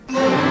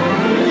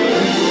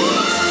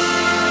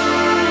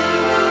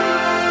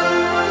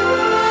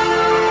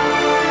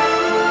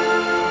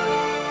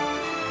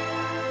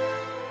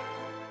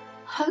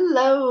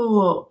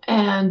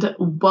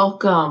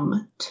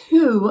Welcome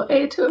to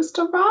A Toast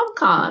to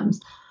Rom-Coms.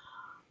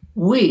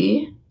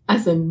 We,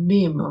 as in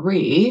me,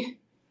 Marie,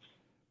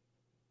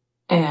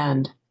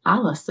 and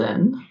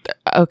Allison.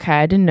 Okay,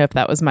 I didn't know if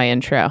that was my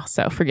intro,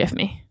 so forgive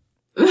me.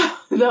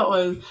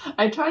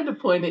 I tried to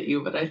point at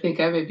you, but I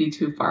think I may be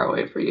too far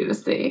away for you to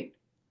see.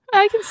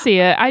 I can see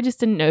it. I just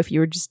didn't know if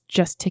you were just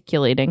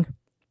gesticulating.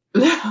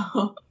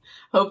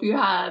 Hope you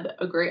had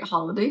a great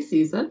holiday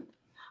season.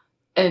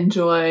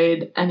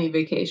 Enjoyed any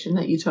vacation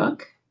that you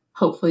took.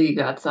 Hopefully you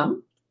got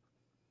some.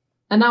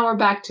 And now we're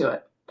back to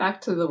it.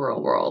 Back to the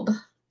real world.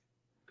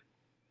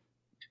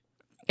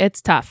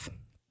 It's tough.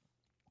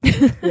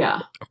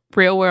 Yeah.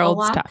 Real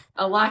world's tough.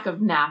 A lack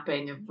of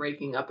napping and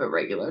waking up at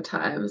regular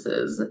times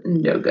is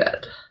no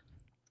good.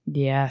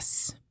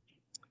 Yes.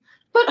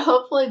 But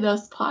hopefully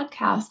this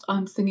podcast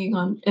on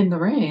Singing in the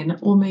Rain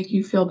will make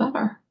you feel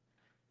better.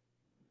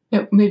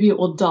 Maybe it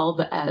will dull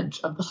the edge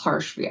of the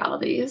harsh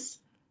realities.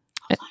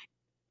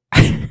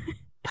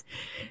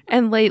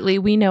 And lately,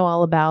 we know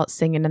all about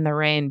Singin' in the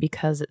Rain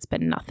because it's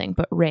been nothing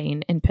but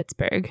rain in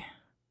Pittsburgh.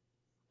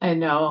 I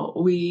know.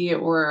 We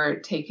were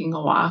taking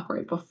a walk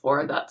right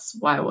before. That's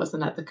why I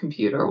wasn't at the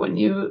computer when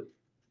you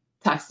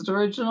texted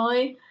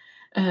originally.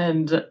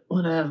 And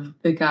one of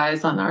the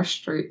guys on our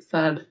street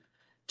said,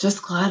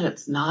 "Just glad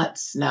it's not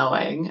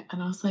snowing."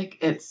 And I was like,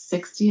 it's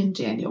 60 in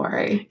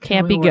January.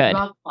 Can't be good.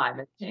 About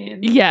climate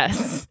change?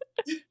 Yes.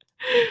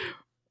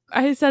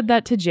 I said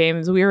that to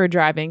James. We were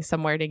driving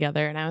somewhere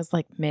together and I was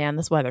like, man,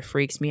 this weather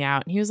freaks me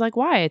out. And he was like,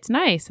 why? It's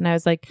nice. And I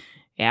was like,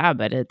 yeah,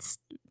 but it's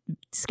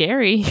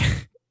scary.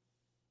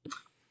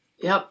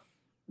 Yep.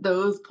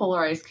 Those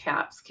polarized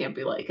caps can't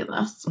be liking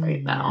this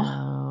right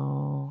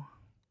now.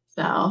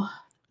 So.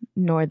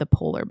 Nor the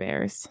polar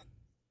bears.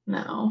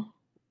 No.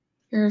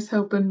 Here's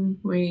hoping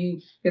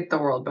we get the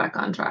world back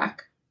on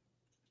track.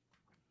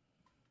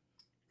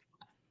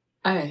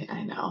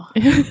 I know.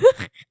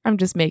 I'm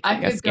just making I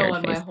a could scared go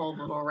on face. my whole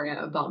little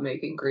rant about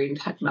making green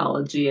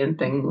technology and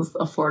things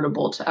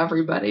affordable to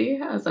everybody,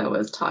 as I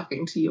was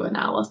talking to you and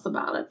Alice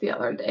about it the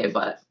other day,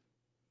 but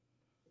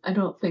I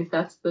don't think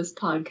that's this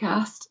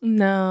podcast.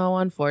 No,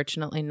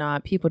 unfortunately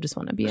not. People just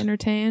want to be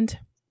entertained.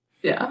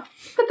 Yeah,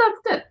 but that's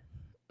good.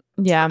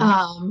 Yeah.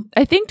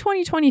 I think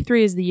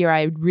 2023 is the year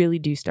I really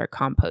do start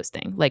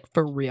composting, like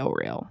for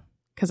real.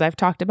 Because I've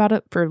talked about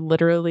it for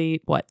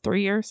literally,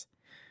 3 years?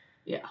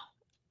 Yeah.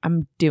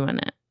 I'm doing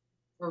it.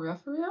 For real?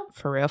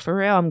 For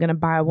real. I'm going to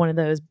buy one of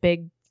those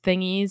big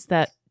thingies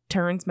that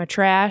turns my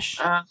trash.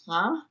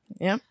 Uh-huh.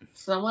 Yep.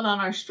 Someone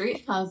on our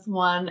street has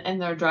one in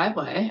their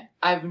driveway.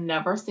 I've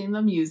never seen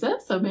them use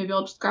it, so maybe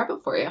I'll just grab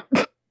it for you.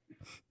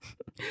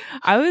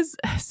 I was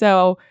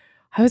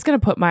going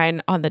to put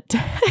mine on the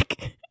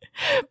deck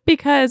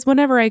because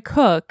whenever I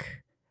cook,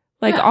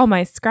 all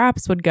my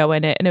scraps would go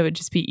in it and it would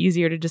just be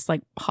easier to just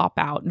pop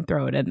out and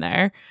throw it in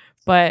there.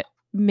 But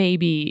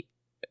maybe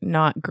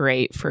not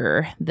great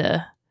for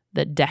the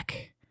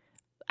deck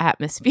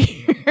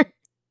atmosphere.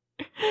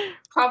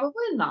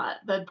 Probably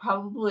not. That'd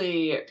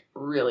probably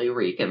really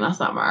reek in the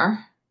summer.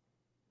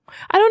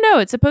 I don't know.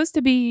 It's supposed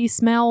to be it's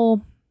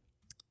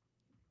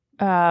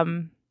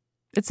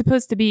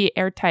supposed to be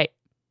airtight.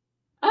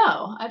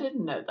 Oh, I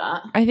didn't know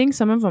that. I think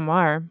some of them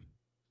are.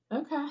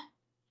 Okay.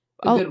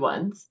 Good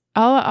ones.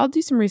 I'll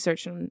do some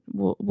research and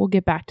we'll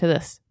get back to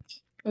this.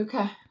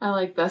 Okay. I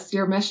like this.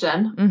 Your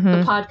mission. Mm-hmm.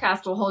 The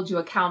podcast will hold you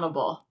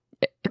accountable.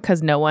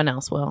 Because no one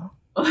else will.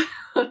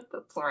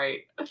 That's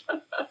right.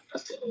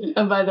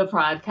 And by the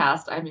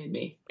podcast, I mean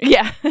me.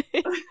 Yeah.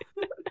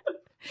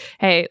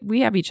 Hey, we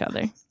have each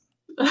other.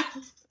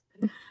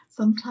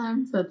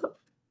 Sometimes that's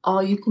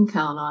all you can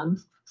count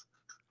on.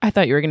 I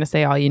thought you were going to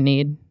say all you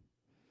need.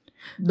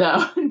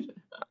 No.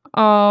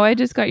 Oh, I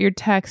just got your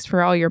text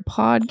for all your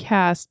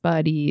podcast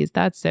buddies.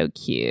 That's so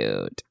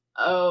cute.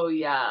 Oh,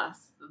 yes.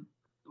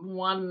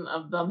 One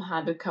of them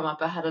had to come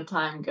up ahead of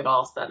time, get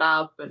all set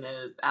up, and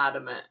is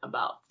adamant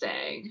about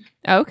staying.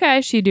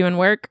 Okay, she doing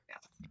work?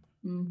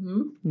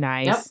 Mm-hmm.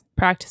 Nice. Yep.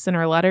 Practicing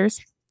her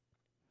letters?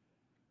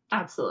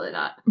 Absolutely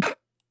not.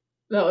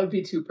 That would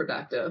be too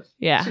productive.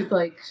 Yeah. She's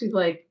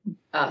like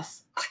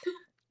us.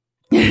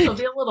 She'll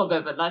be a little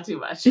bit, but not too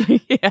much.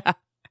 Yeah.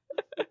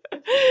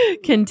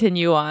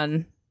 Continue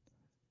on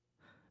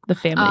the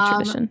family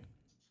tradition.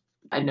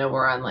 I know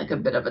we're on a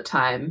bit of a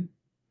time.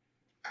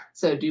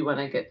 So do you want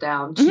to get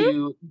down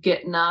to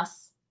getting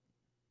us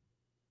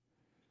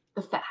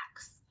the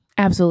facts?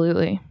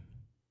 Absolutely.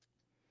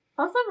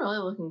 Also, I'm really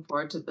looking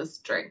forward to this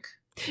drink.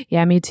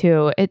 Yeah, me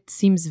too. It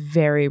seems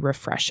very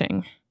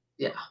refreshing.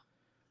 Yeah.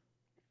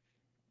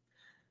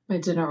 My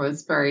dinner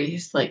was very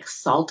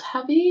salt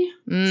heavy.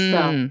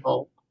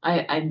 So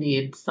I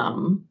need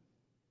some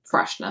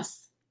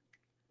freshness.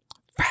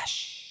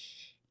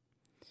 Fresh.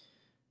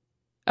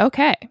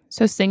 Okay.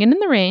 So Singin' in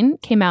the Rain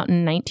came out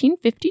in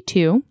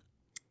 1952.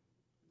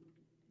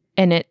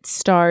 And it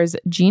stars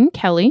Gene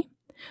Kelly,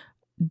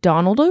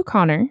 Donald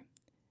O'Connor,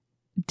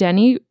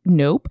 Debbie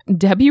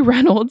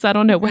Reynolds. I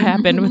don't know what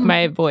happened with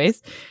my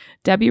voice.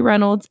 Debbie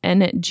Reynolds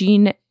and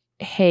Gene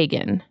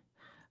Hagen.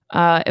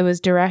 It was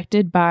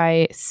directed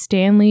by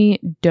Stanley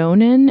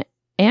Donen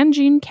and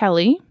Gene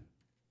Kelly.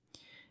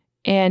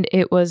 And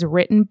it was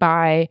written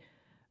by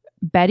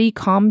Betty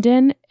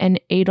Comden and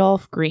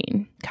Adolph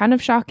Green. Kind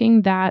of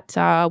shocking that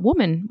a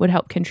woman would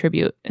help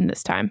contribute in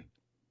this time.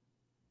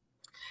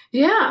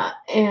 Yeah,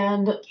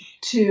 and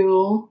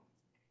to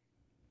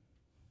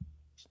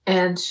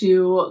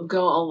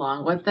go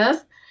along with this,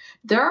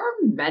 there are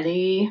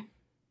many,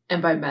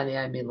 and by many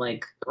I mean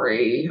like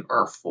 3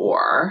 or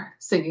 4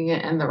 Singing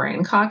It in the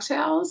Rain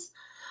cocktails.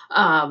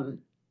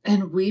 And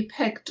we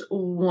picked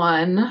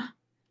one.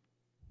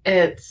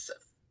 It's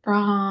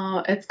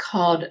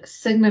called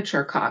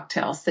Signature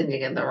Cocktail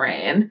Singing in the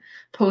Rain,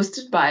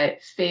 posted by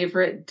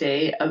Favorite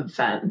Day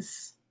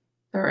Events.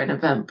 They're an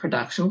event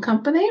production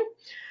company.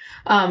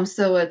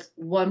 So it's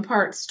 1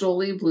 part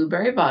Stoli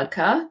blueberry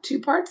vodka, 2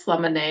 parts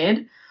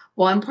lemonade,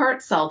 1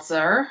 part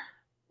seltzer,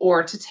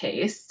 or to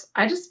taste.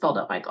 I just filled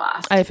up my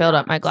glass. I filled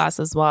up my glass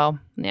as well.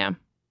 Yeah.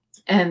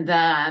 And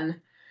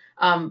then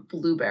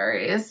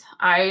blueberries.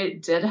 I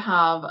did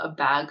have a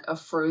bag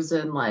of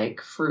frozen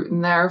like fruit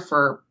in there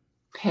for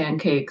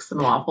pancakes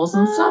and waffles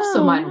and stuff.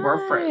 So mine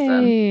were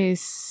frozen.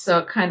 So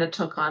it kind of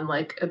took on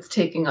like, it's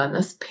taking on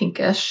this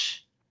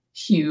pinkish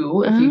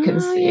hue, if you can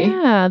see.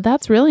 Yeah,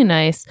 that's really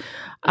nice.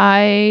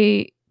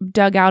 I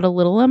dug out a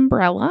little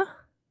umbrella.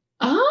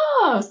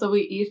 Oh, so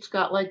we each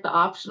got like the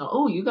optional.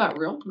 Oh, you got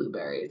real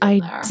blueberries in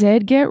there. I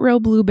did get real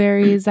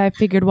blueberries. I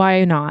figured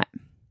why not?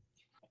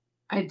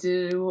 I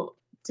did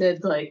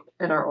like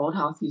at our old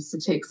house, used to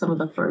take some of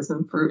the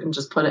frozen fruit and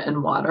just put it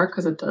in water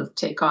because it does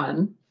take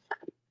on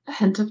a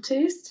hint of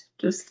taste.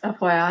 Just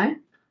FYI.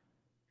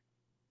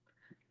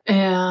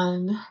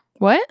 And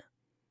what?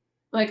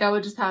 Like I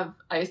would just have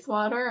ice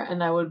water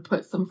and I would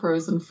put some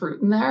frozen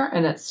fruit in there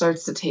and it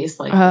starts to taste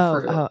like the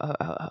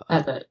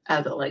fruit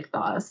as it like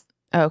thaws.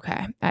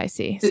 Okay, I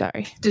see.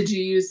 Sorry. Did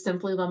you use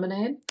Simply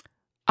Lemonade?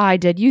 I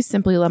did use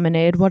Simply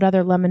Lemonade. What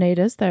other lemonade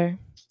is there?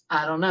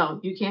 I don't know.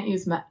 You can't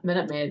use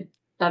Minute Maid.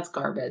 That's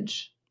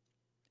garbage.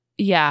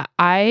 Yeah,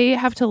 I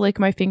have to lick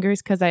my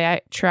fingers because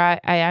I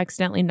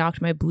accidentally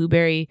knocked my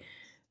blueberry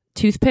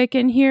toothpick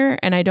in here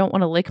and I don't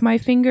want to lick my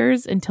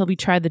fingers until we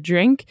try the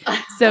drink.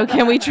 So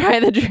can we try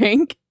the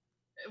drink?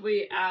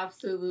 We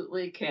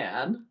absolutely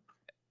can.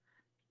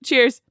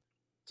 Cheers.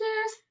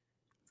 Cheers.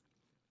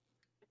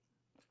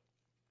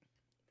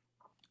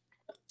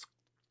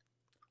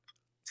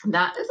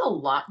 That is a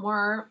lot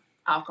more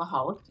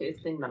alcoholic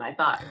tasting than I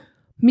thought.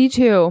 Me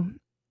too.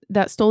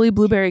 That Stoli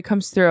blueberry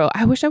comes through.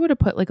 I wish I would have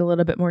put like a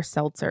little bit more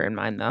seltzer in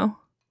mine though.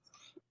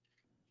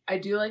 I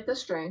do like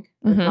this drink.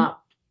 It's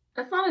not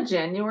a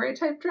January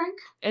type drink.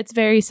 It's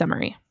very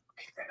summery.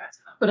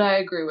 But I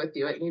agree with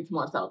you. It needs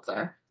more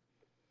seltzer.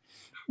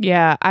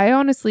 Yeah, I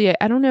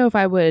don't know if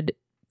I would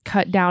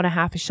cut down a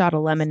half a shot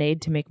of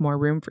lemonade to make more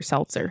room for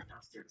seltzer.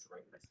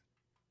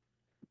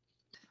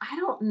 I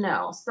don't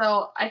know.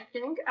 So I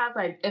think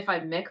if I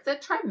mix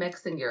it, try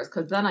mixing yours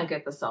because then I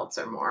get the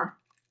seltzer more.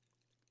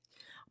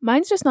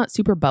 Mine's just not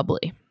super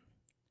bubbly.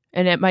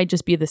 And it might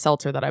just be the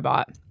seltzer that I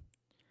bought.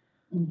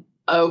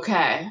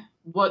 Okay.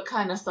 What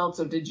kind of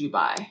seltzer did you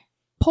buy?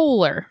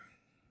 Polar.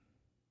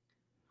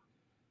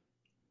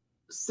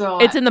 So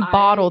it's in the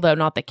bottle though,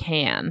 not the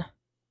can.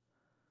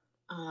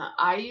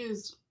 I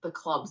used the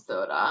club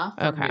soda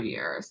for New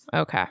Year's.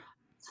 Okay.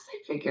 So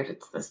I figured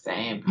it's the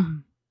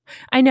same.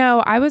 I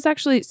know. I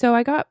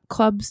got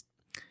clubs.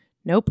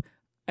 Nope.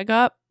 I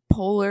got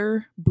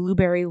Polar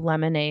blueberry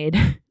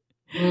lemonade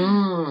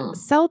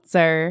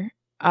seltzer.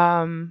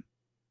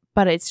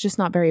 But it's just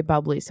not very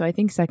bubbly. So I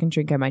think second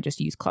drink I might just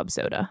use club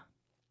soda.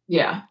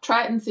 Yeah.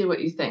 Try it and see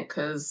what you think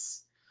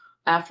because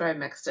after I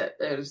mixed it,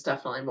 there's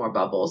definitely more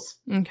bubbles.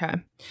 Okay.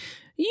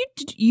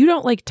 You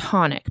don't like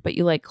tonic, but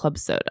you like club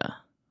soda.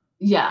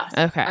 Yes.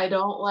 Okay. I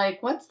don't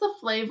like, what's the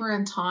flavor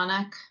in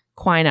tonic?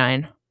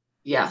 Quinine.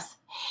 Yes.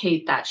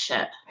 Hate that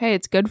shit. Hey,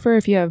 it's good for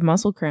if you have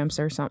muscle cramps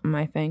or something,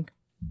 I think.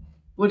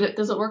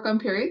 Does it work on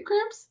period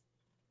cramps?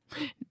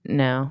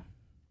 No.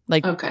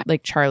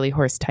 Like Charlie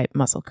horse type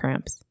muscle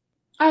cramps.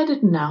 I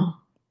didn't know.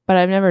 But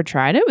I've never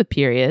tried it with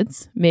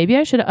periods. Maybe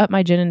I should up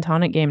my gin and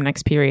tonic game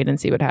next period and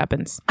see what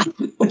happens.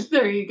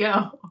 There you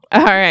go.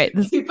 All right.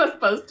 Keep us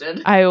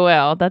posted. I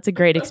will. That's a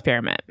great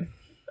experiment.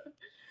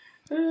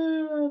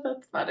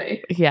 That's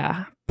funny.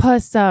 Yeah.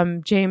 Plus,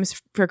 James,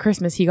 for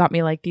Christmas, he got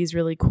me like these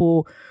really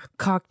cool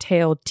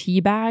cocktail tea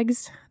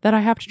bags that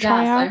I have to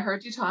try out. I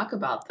heard you talk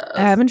about those.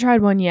 I haven't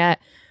tried one yet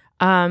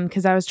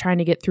because I was trying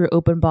to get through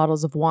open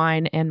bottles of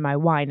wine and my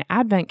wine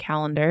advent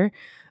calendar.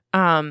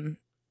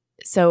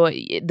 So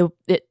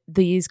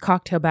these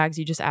cocktail bags,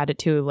 you just add it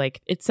to,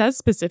 like, it says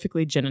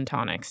specifically gin and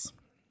tonics.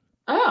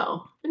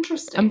 Oh,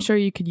 interesting. I'm sure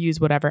you could use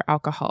whatever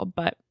alcohol,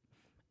 but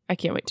I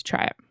can't wait to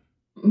try it.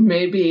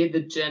 Maybe the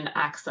gin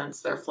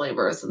accents their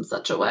flavors in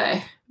such a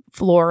way.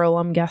 Floral,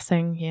 I'm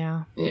guessing.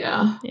 Yeah.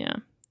 Yeah. Yeah.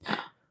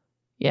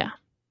 Yeah.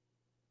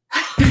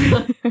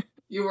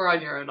 You were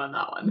on your own on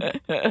that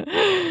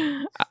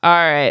one.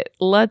 All right.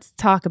 Let's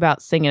talk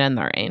about Singin' in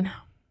the Rain.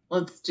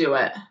 Let's do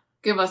it.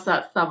 Give us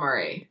that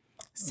summary.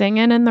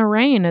 Singin' in the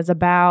Rain is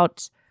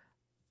about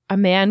a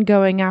man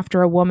going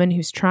after a woman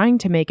who's trying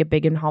to make it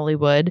big in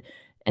Hollywood,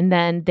 and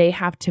then they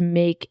have to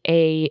make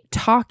a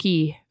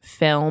talkie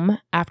film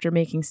after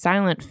making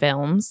silent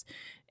films,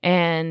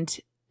 and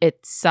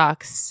it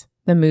sucks.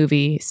 The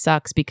movie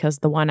sucks because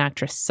the one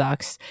actress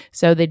sucks.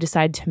 So they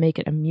decide to make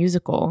it a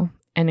musical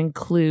and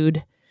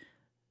include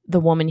the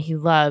woman he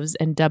loves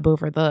and dub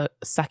over the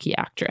sucky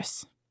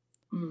actress.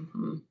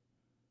 Mm-hmm.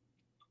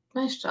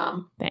 Nice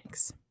job.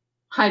 Thanks.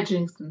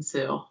 Hijinks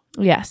ensue.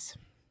 Yes.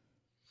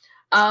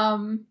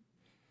 While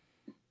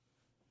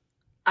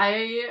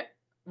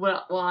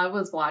I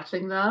was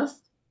watching this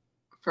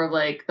for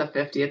like the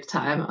 50th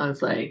time, I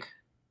was like,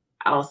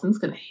 Allison's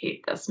gonna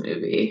hate this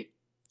movie.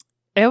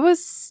 It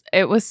was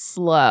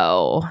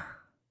slow.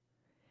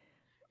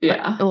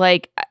 Yeah.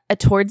 Like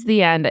towards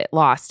the end, it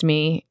lost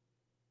me.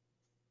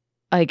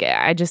 Like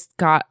I just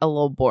got a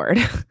little bored.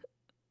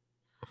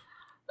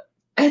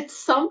 It's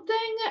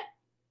something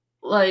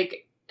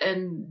like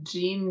in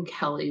Gene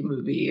Kelly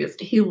movies,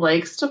 he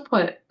likes to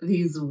put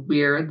these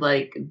weird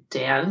like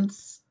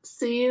dance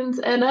scenes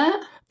in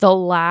it. The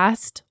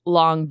last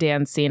long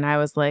dance scene, I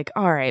was like,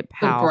 all right,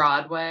 pal. The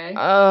Broadway.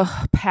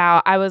 Oh,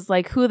 pal. I was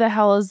like, who the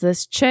hell is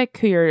this chick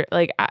who you're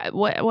like,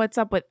 what's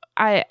up with?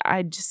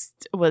 I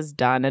just was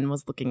done and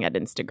was looking at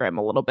Instagram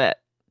a little bit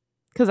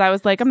because I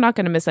was like, I'm not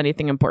going to miss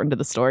anything important to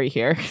the story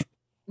here.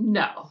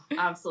 No,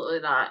 absolutely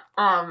not.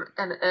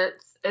 And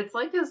it's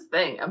like his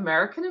thing.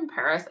 American in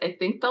Paris, I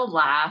think the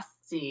last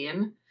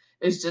scene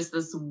is just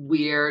this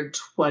weird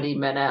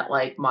 20-minute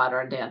like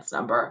modern dance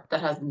number that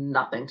has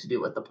nothing to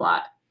do with the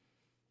plot.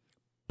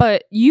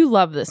 But you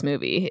love this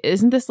movie.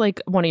 Isn't this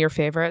like one of your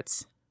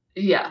favorites?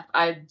 Yeah,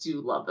 I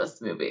do love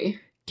this movie.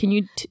 Can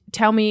you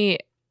tell me,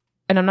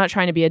 and I'm not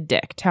trying to be a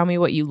dick, tell me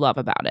what you love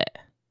about it.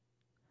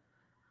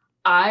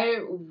 I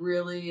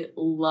really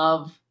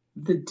love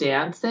the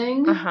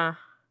dancing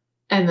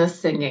and the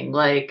singing.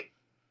 Like,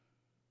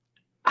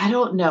 I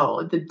don't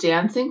know, the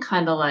dancing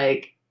kind of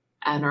like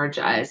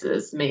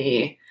energizes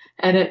me,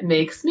 and it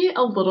makes me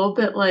a little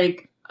bit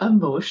like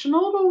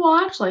emotional to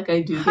watch. Like, I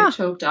do get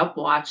choked up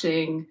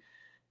watching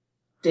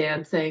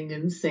dancing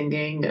and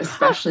singing,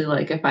 especially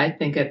like if I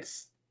think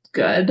it's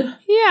good.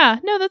 Yeah,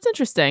 no, that's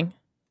interesting.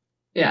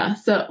 Yeah,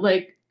 so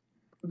like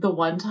the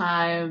one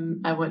time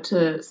I went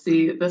to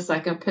see the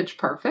second Pitch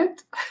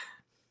Perfect,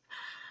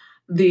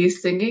 the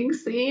singing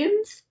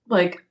scenes,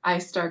 like I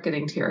start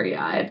getting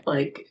teary-eyed.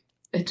 Like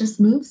it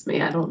just moves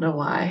me. I don't know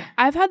why.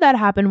 I've had that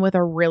happen with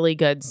a really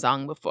good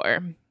song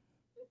before.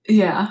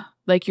 Yeah.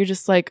 Like you're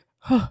just like,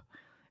 huh.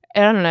 I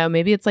don't know.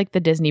 Maybe it's like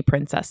the Disney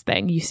princess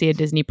thing. You see a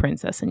Disney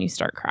princess and you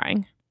start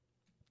crying.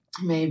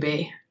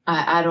 Maybe.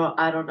 I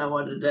don't know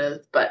what it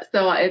is. But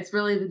so it's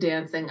really the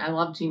dancing. I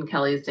love Gene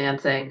Kelly's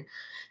dancing.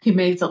 He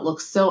makes it look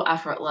so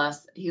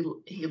effortless. He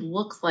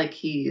looks like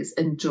he's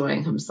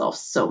enjoying himself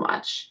so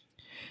much.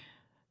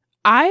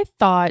 I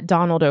thought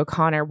Donald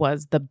O'Connor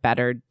was the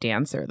better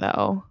dancer,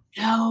 though.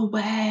 No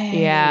way.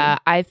 Yeah,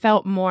 I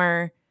felt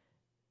more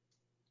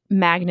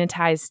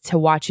magnetized to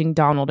watching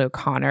Donald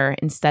O'Connor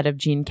instead of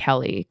Gene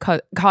Kelly.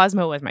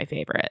 Cosmo was my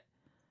favorite.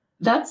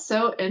 That's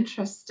so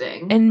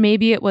interesting. And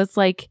maybe it was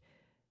like,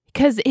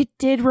 because it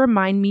did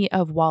remind me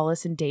of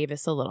Wallace and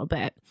Davis a little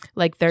bit.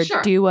 Like their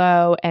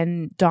duo,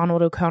 and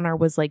Donald O'Connor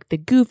was like the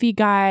goofy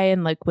guy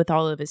and like with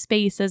all of his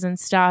faces and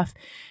stuff.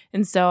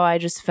 And so I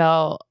just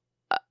felt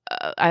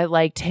I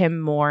liked him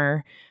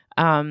more.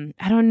 I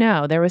don't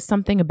know. There was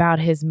something about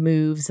his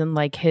moves and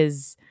like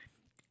his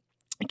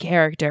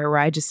character where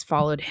I just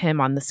followed him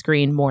on the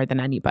screen more than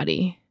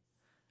anybody.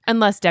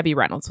 Unless Debbie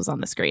Reynolds was on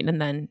the screen, and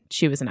then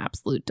she was an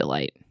absolute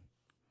delight.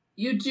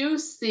 You do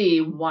see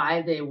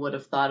why they would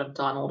have thought of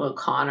Donald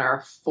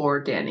O'Connor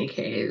for Danny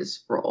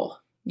Kaye's role.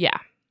 Yeah.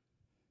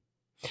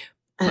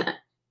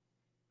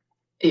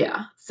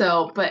 Yeah.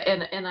 So, but,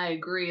 and I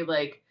agree,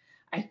 like,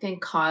 I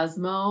think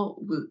Cosmo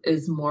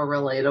is more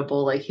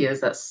relatable. Like, he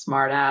has that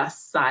smart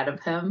ass side of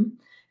him,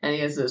 and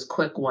he has those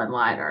quick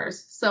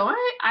one-liners. So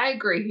I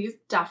agree. He's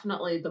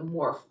definitely the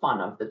more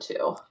fun of the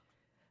two.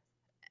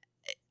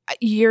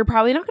 You're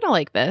probably not going to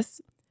like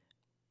this.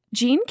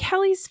 Gene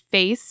Kelly's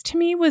face to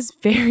me was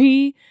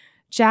very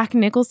Jack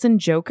Nicholson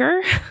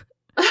Joker.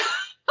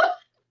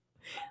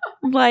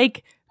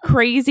 Like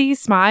crazy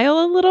smile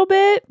a little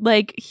bit,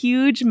 like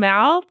huge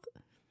mouth.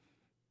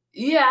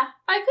 Yeah,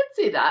 I could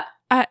see that.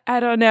 I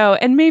don't know.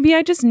 And maybe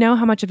I just know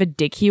how much of a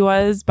dick he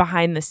was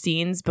behind the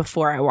scenes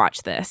before I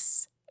watched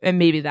this. And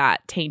maybe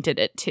that tainted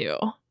it too.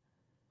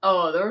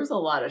 Oh, there was a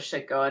lot of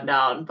shit going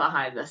down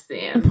behind the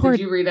scenes. Did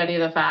you read any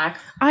of the facts?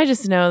 I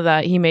just know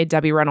that he made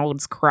Debbie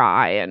Reynolds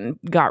cry and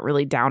got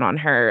really down on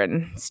her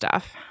and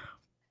stuff.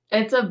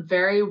 It's a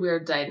very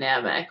weird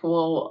dynamic.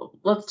 Well,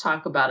 let's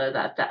talk about it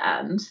at the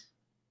end.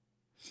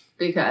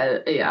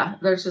 Because, yeah,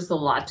 there's just a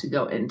lot to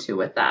go into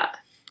with that.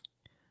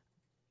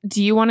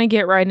 Do you want to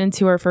get right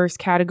into our first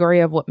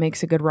category of what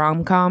makes a good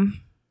rom-com?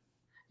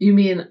 You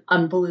mean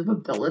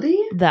unbelievability?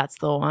 That's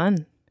the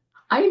one.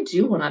 I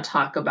do want to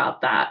talk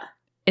about that.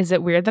 Is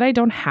it weird that I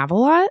don't have a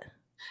lot?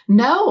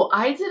 No,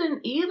 I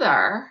didn't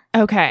either.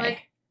 Okay. Like,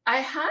 I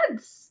had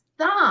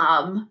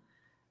some,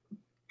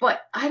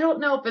 But I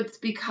don't know if it's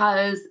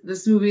because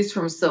this movie's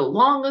from so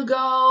long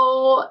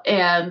ago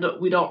and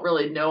we don't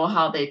really know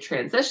how they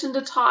transitioned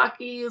to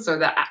talkies or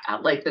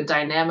the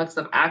dynamics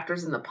of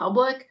actors in the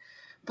public.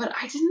 But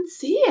I didn't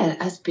see it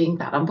as being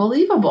that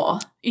unbelievable.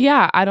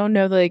 Yeah, I don't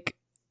know.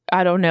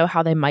 I don't know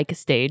how they mic a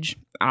stage.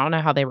 I don't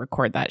know how they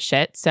record that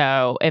shit.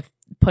 So if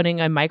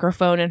putting a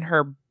microphone in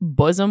her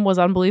bosom was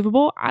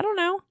unbelievable, I don't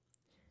know.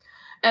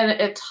 And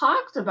it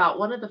talked about,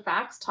 one of the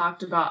facts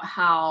talked about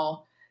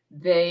how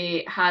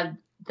they had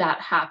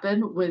that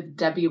happen with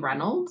Debbie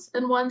Reynolds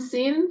in one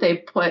scene. They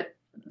put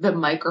the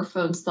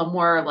microphone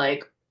somewhere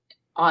like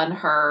on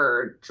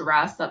her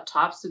dress up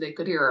top so they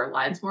could hear her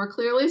lines more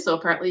clearly. So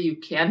apparently you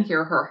can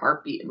hear her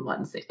heartbeat in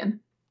one scene.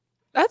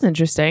 That's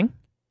interesting.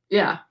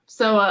 Yeah.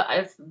 So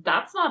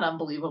that's not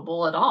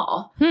unbelievable at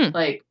all.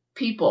 Like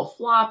people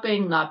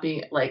flopping, not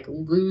being like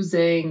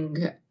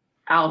losing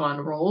out on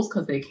roles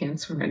because they can't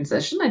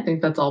transition. I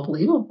think that's all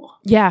believable.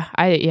 Yeah.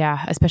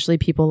 Especially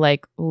people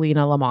like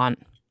Lena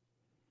Lamont.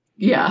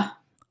 Yeah.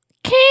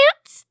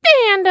 Can't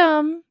stand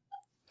them.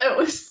 It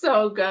was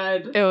so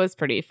good. It was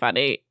pretty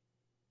funny.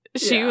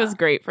 She was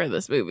great for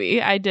this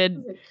movie. I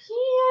did. Can't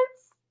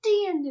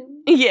stand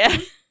him. Yeah.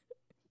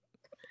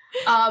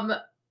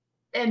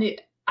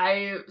 And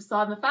I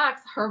saw in the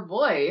facts her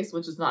voice,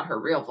 which is not her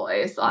real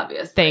voice,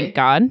 obviously. Thank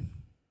God.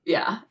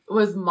 Yeah.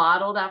 Was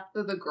modeled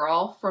after the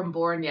girl from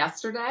Born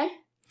Yesterday.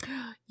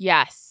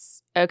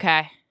 Yes.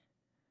 Okay.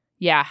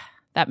 Yeah,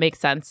 that makes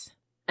sense.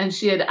 And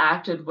she had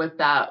acted with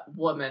that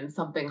woman,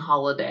 something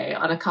Holiday,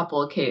 on a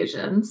couple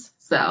occasions.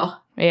 So.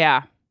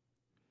 Yeah.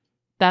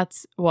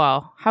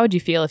 Well, how would you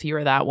feel if you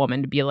were that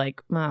woman to be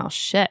like, oh,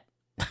 shit?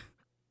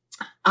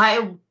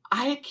 I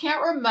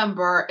can't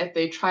remember if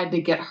they tried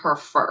to get her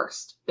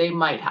first. They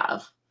might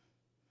have.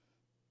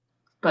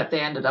 But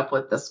they ended up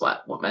with this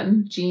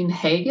woman? Jean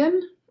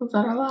Hagen? Was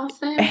that her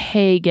last name?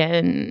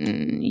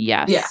 Hagen.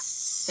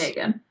 Yes. Yeah,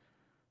 Hagen.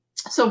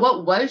 So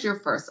what was your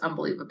first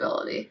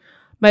unbelievability?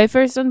 My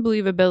first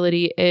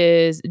unbelievability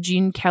is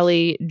Gene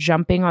Kelly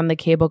jumping on the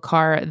cable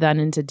car, then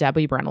into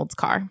Debbie Reynolds'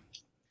 car.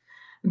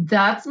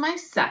 That's my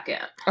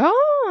second.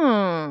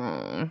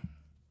 Oh.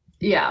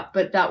 Yeah,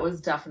 but that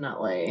was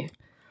definitely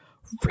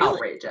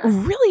outrageous.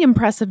 Really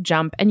impressive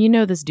jump. And you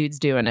know this dude's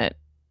doing it.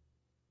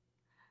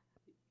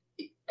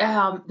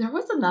 There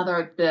was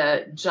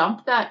the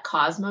jump that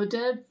Cosmo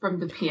did from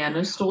the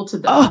piano stool to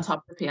on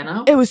top of the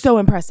piano. It was so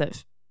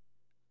impressive.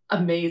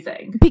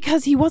 Amazing.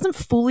 Because he wasn't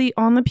fully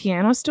on the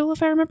piano stool,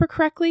 if I remember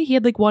correctly. He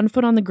had like one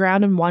foot on the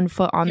ground and one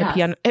foot on the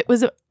piano. It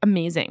was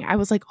amazing. I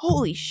was like,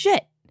 holy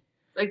shit.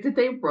 Like, did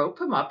they rope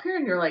him up here?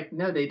 And you're like,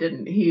 no, they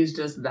didn't. He's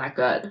just that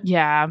good.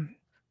 Yeah.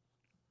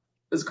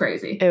 It was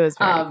crazy. It was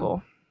very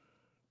cool.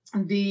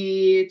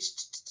 The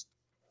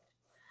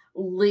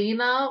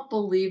Lena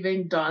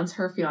believing Dawn's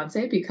her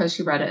fiance because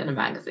she read it in a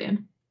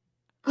magazine,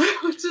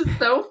 which is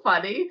so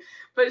funny.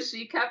 But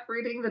she kept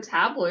reading the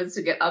tabloids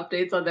to get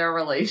updates on their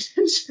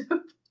relationship.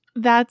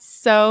 That's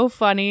so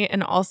funny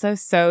and also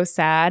so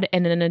sad.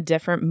 And in a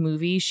different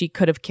movie, she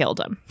could have killed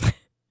him.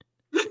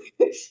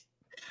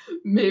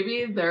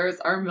 Maybe there's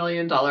our $1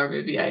 million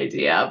movie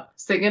idea.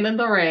 Singin' in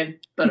the Rain,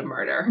 but a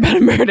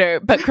murder.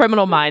 But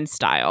Criminal Minds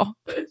style.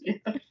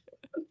 Yeah.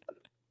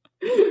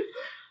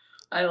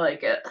 I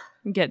like it.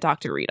 Get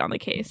Dr. Reed on the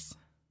case.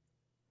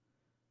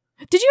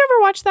 Did you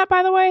ever watch that,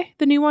 by the way?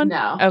 The new one?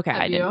 No. Okay,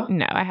 Have I didn't. you?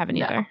 No, I haven't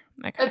either.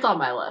 Okay. It's on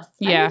my list.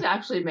 Yeah. I need to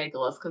actually make a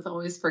list because I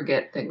always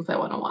forget things I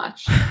want to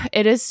watch.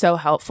 It is so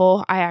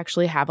helpful. I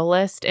actually have a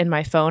list in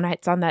my phone.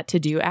 It's on that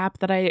to-do app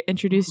that I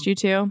introduced you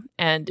to.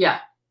 And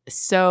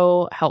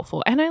so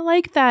helpful. And I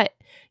like that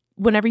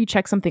whenever you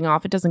check something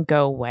off, it doesn't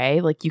go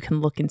away. Like you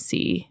can look and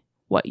see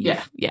what you...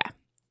 Yeah.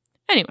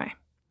 Anyway.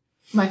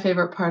 My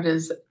favorite part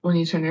is when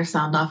you turn your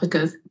sound off, it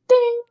goes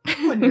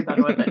ding when you're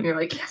done with it. And you're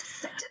like,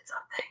 yes, I did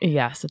something.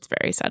 Yes, it's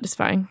very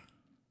satisfying.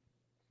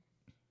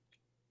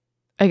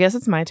 I guess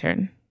it's my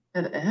turn.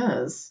 It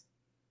is.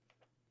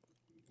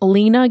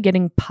 Lena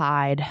getting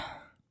pied.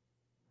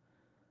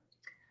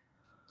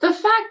 The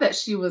fact that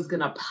she was going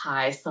to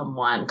pie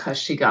someone because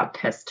she got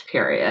pissed,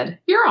 period.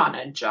 You're on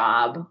a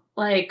job.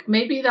 Like,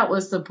 maybe that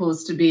was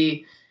supposed to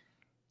be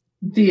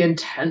the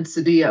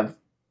intensity of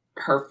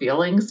her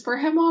feelings for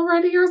him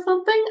already or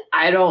something.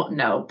 I don't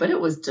know, but it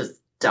was just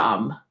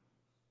dumb.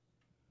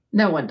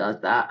 No one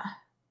does that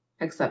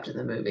except in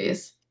the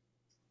movies.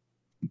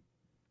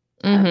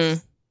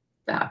 That's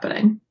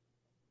happening.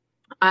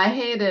 I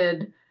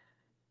hated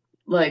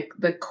like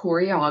the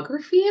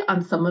choreography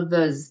on some of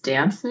those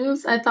dance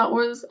moves. I thought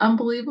was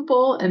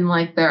unbelievable, and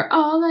like they're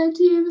all I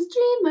do is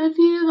dream of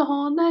you the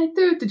whole night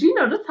through. Did you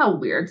notice how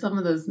weird some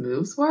of those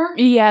moves were?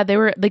 Yeah, they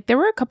were like there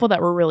were a couple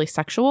that were really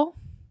sexual.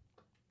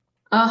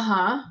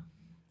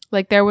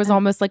 Like there was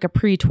almost like a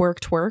pre-twerk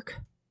twerk.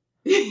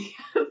 Yes,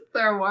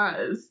 there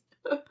was.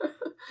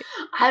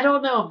 I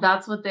don't know if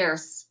that's what they're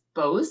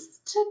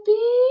supposed to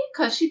be,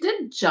 because she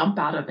did jump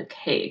out of a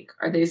cake.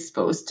 Are they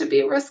supposed to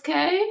be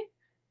risque?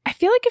 I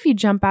feel like if you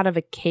jump out of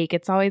a cake,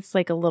 it's always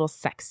like a little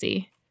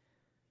sexy.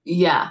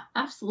 Yeah,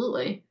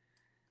 absolutely.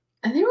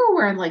 And they were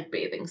wearing like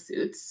bathing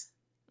suits.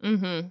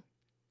 Mm-hmm.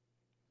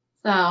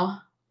 So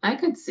I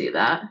could see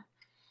that.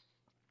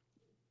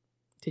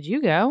 Did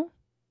you go?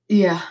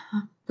 Yeah,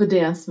 the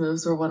dance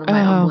moves were one of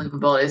my Oh,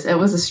 unbelievabilities. It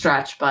was a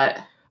stretch, but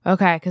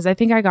okay, because I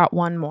think I got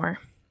one more.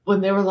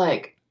 when they were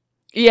like,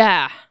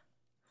 Yeah.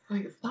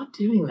 stop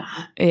doing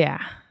that.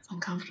 Yeah. It's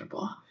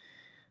uncomfortable.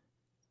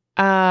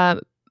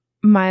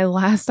 My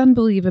last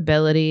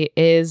unbelievability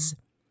is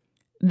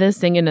the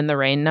Singin' in the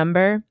Rain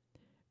number,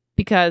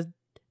 because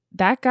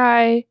that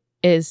guy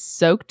is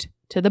soaked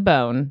to the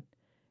bone.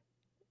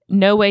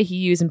 No way he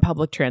using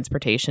public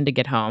transportation to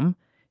get home.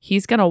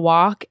 He's going to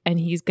walk and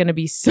he's going to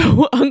be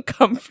so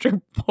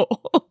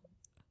uncomfortable.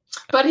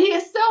 But he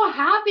is so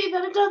happy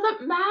that it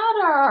doesn't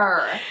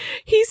matter.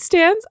 He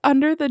stands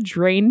under the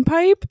drain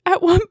pipe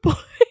at one point.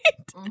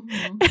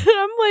 Mm-hmm. And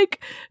I'm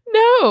like,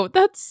 no,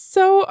 that's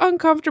so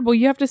uncomfortable.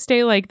 You have to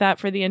stay like that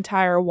for the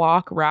entire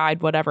walk,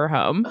 ride, whatever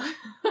home.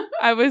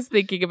 I was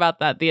thinking about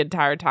that the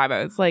entire time.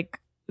 I was like,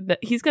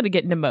 he's going to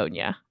get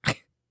pneumonia.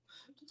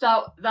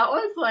 That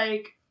was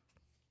like,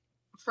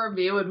 for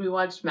me, when we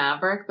watched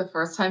Maverick, the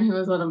first time he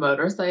was on a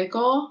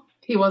motorcycle,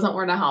 he wasn't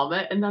wearing a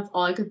helmet. And that's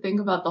all I could think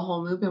about the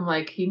whole movie. I'm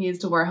like, he needs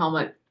to wear a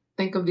helmet.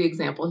 Think of the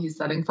example he's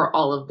setting for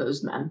all of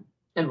those men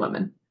and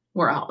women.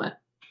 Wear a helmet.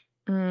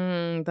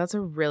 That's a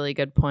really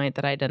good point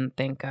that I didn't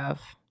think of.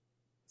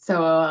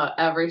 So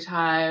every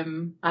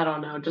time, I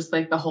don't know, just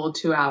like the whole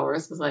 2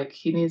 hours is like,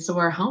 he needs to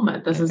wear a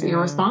helmet. This is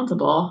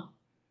irresponsible.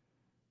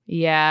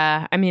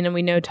 Yeah. I mean, and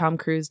we know Tom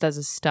Cruise does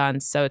his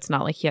stunts, so it's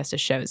not like he has to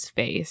show his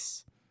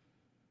face.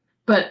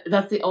 But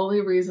that's the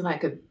only reason I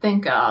could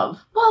think of.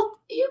 Well,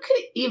 you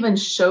could even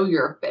show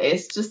your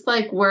face, just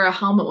like wear a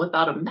helmet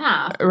without a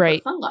mask and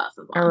Right. put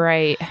sunglasses on.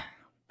 Right.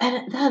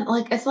 And then,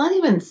 like, it's not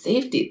even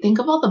safety. Think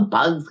of all the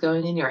bugs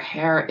going in your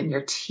hair and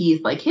your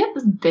teeth. Like, he had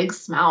this big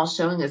smile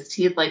showing his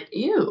teeth. Like,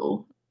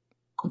 ew.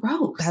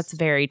 Gross. That's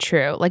very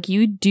true. Like,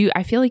 you do,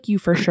 I feel like you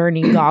for sure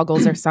need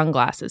goggles or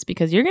sunglasses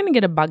because you're going to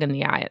get a bug in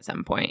the eye at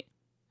some point.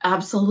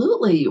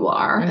 Absolutely, you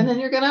are. And then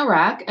you're going to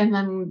wreck and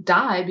then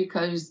die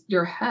because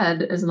your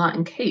head is not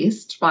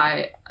encased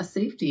by a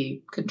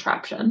safety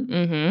contraption.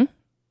 Mm-hmm.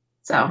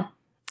 So,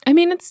 I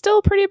mean, it's still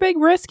a pretty big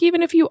risk.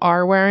 Even if you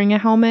are wearing a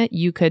helmet,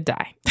 you could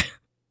die.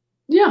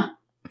 Yeah.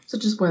 So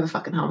just wear the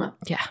fucking helmet.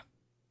 Yeah.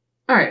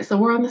 All right. So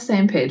we're on the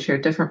same page here.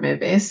 Different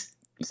movies.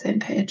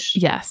 Same page.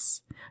 Yes.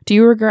 Do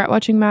you regret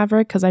watching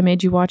Maverick because I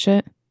made you watch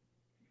it?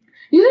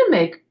 You didn't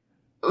make...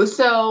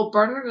 So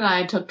Bernard and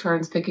I took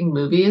turns picking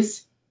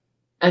movies,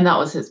 and that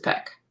was his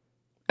pick.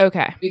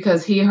 Okay.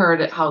 Because he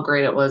heard how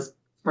great it was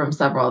from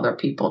several other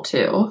people,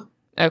 too.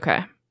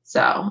 Okay.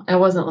 So it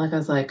wasn't like I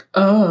was like,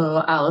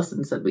 oh,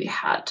 Allison said we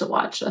had to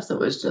watch this. It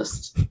was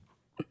just...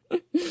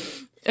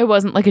 It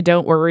wasn't like a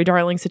don't worry,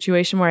 darling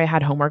situation where I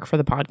had homework for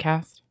the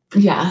podcast.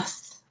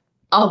 Yes.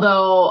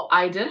 Although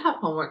I did have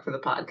homework for the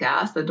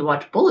podcast and to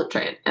watch Bullet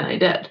Train, and I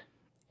did.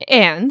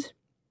 And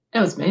it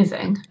was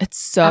amazing. It's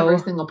so... Every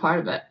single part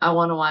of it. I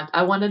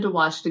wanted to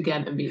watch it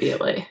again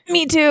immediately.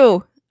 Me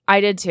too.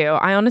 I did too.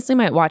 I honestly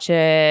might watch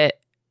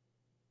it.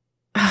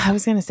 I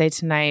was going to say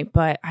tonight,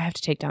 but I have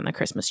to take down the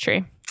Christmas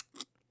tree.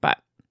 But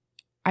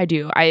I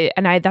do.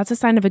 That's a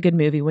sign of a good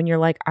movie when you're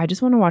like, I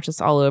just want to watch this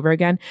all over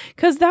again.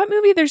 Because that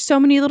movie, there's so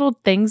many little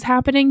things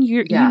happening.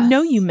 You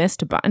know you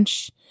missed a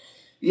bunch.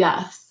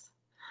 Yes.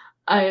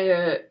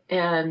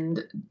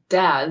 And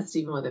Dad,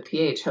 Stephen with a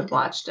PH, had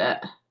watched it.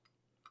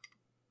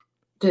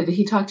 Did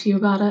he talk to you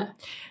about it?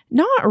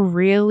 Not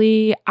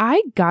really.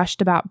 I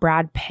gushed about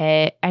Brad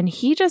Pitt, and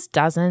he just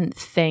doesn't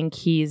think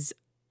he's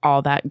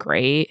all that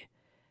great.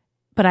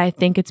 But I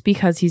think it's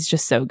because he's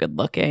just so good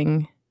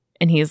looking.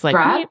 And he's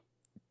like...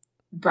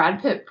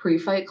 Brad Pitt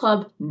pre-Fight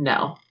Club?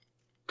 No.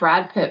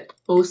 Brad Pitt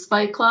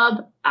post-Fight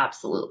Club?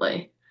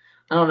 Absolutely.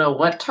 I don't know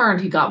what turned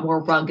he got more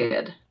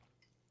rugged.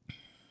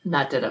 And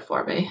that did it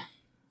for me.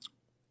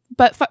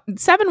 But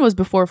 7 was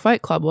before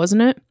Fight Club,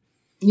 wasn't it?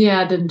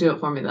 Yeah, it didn't do it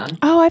for me then.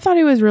 Oh, I thought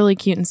he was really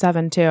cute in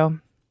 7 too.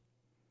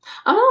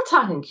 I'm not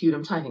talking cute,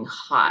 I'm talking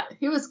hot.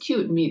 He was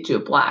cute in Meet Joe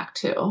Black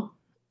too.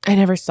 I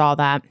never saw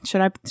that.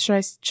 Should I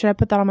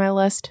put that on my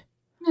list?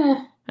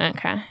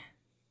 Okay.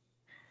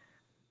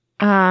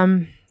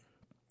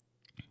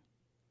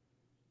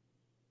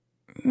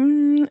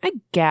 I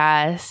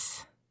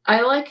guess.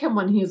 I like him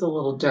when he's a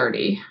little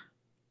dirty.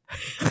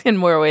 In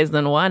more ways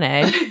than one,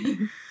 eh?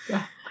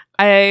 Yeah.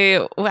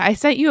 I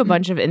sent you a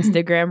bunch of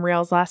Instagram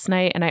reels last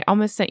night, and I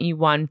almost sent you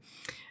one.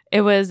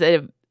 It was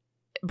a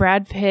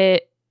Brad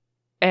Pitt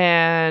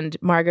and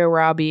Margot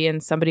Robbie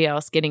and somebody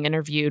else getting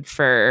interviewed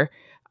for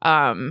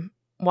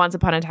Once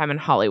Upon a Time in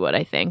Hollywood,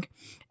 I think.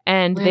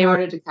 And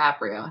Leonardo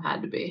DiCaprio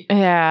had to be.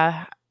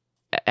 Yeah.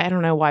 I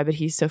don't know why, but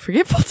he's so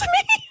forgetful to me.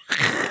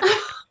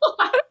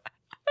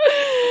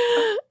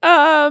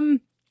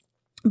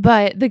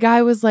 But the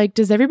guy was like,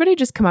 does everybody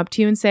just come up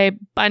to you and say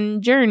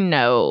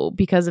buongiorno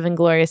because of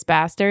Inglourious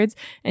Bastards?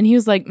 And he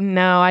was like,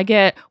 no, I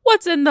get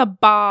what's in the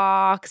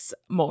box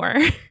more.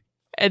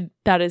 And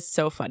that is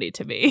so funny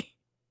to me.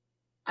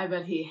 I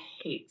bet he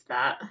hates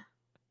that.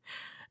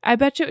 I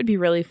bet you it would be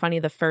really funny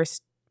the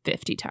first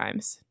 50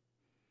 times.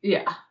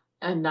 Yeah.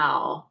 And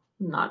now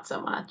not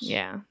so much.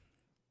 Yeah.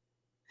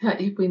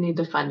 We need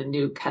to find a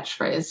new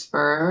catchphrase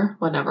for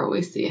whenever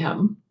we see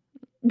him,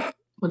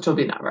 which will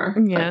be never.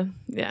 Yeah.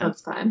 Yeah.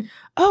 That's fine.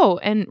 Oh,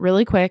 and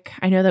really quick,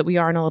 I know that we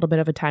are in a little bit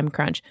of a time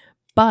crunch,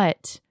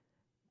 but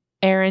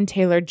Aaron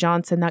Taylor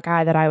Johnson, that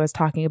guy that I was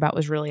talking about,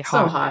 was really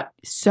hot. So hot.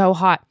 So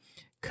hot.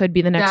 Could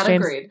be the next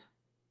James. Agreed.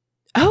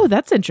 Oh,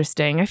 that's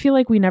interesting. I feel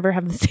like we never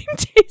have the same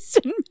taste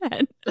in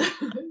men.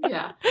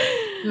 Yeah.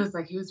 He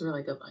was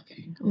really good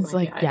looking. It's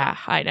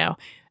I know.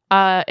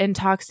 And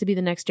talks to be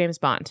the next James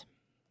Bond.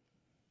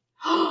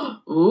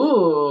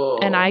 Ooh.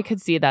 And I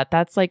could see that.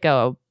 That's like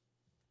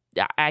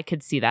I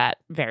could see that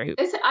very.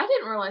 I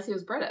didn't realize he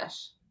was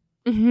British.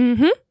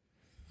 Mm-hmm.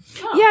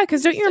 Oh, yeah,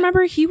 because don't you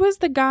remember he was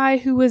the guy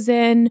who was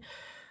in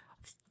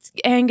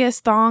Angus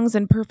Thongs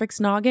and Perfect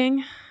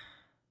Snogging?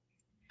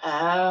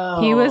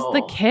 Oh. He was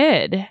the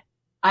kid.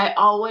 I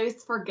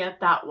always forget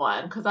that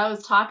one because I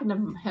was talking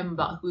to him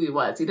about who he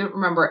was. He didn't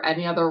remember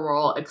any other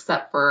role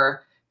except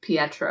for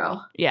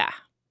Pietro. Yeah.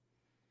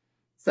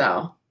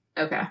 So,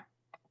 okay.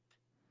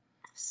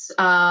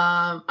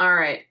 All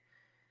right.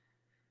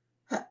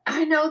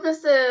 I know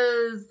this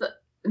is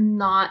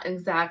not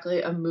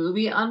exactly a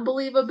movie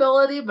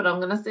unbelievability, but I'm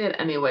going to say it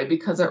anyway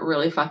because it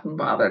really fucking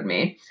bothered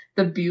me.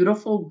 The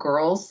Beautiful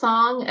Girls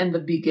song and the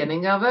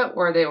beginning of it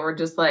where they were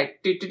just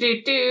like do do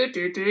do do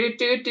do do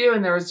do do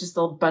and there was just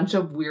a bunch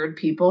of weird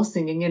people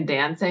singing and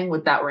dancing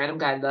with that random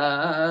guy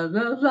la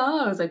la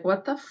la. I was like,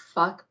 what the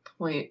fuck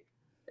point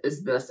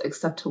is this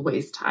except to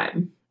waste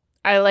time?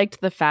 I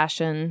liked the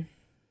fashion.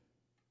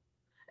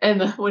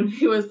 And when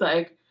he was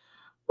like,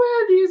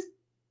 wear these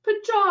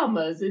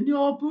pajamas in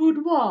your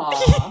boudoir.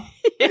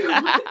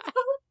 Yeah. What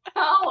the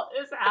hell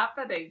is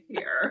happening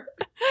here?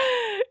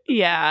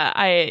 Yeah,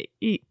 I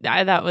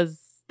that was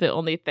the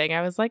only thing.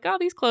 I was like, oh,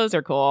 these clothes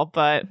are cool,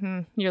 but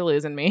you're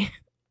losing me.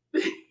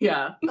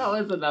 Yeah, that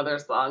was another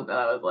song that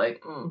I was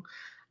like,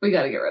 we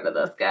got to get rid of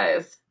this,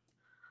 guys.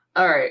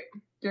 All right,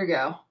 here we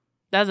go.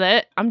 That's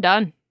it. I'm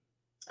done.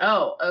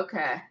 Oh,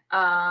 okay.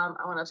 I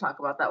want to talk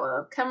about that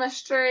with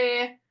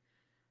chemistry.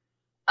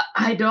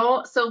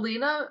 So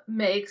Lena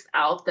makes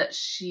out that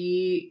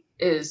she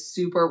is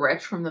super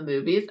rich from the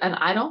movies, and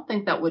I don't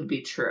think that would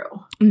be true.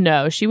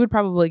 No, she would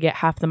probably get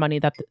half the money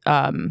that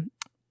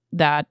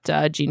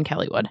Gene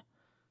Kelly would.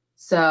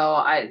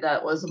 So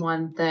that was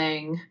one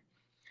thing.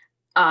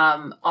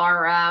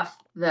 RF,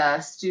 the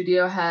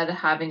studio head,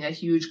 having a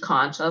huge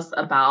conscience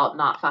about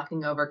not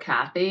fucking over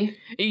Kathy.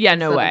 Yeah,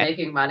 no way.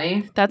 Making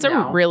money. That's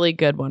a really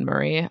good one,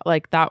 Marie.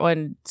 Like that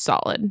one,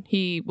 solid.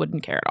 He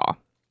wouldn't care at all.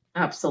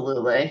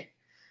 Absolutely.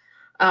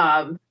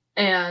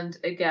 And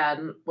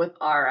again, with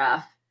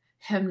RF,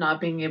 him not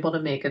being able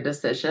to make a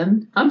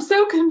decision. I'm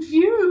so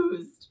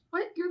confused.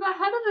 What? You're the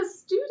head of the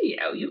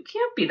studio. You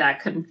can't be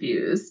that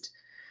confused.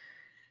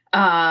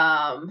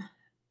 And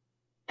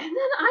then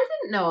I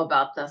didn't know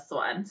about this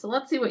one. So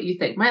let's see what you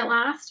think. My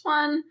last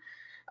one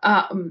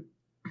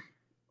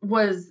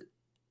was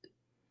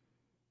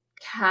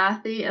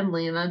Kathy and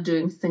Lena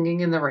doing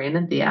Singing in the Rain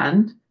at the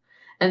end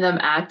and them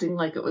acting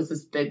like it was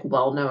this big,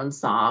 well-known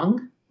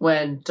song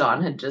when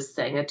Don had just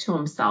sang it to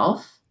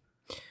himself.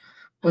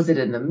 Was it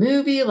in the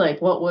movie?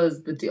 Like, what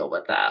was the deal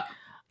with that?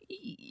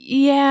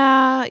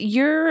 Yeah,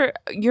 you're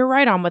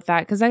right on with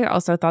that because I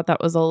also thought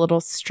that was a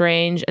little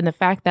strange, and the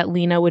fact that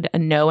Lena would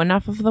know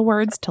enough of the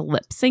words to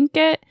lip sync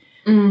it,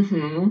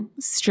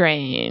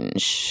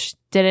 strange.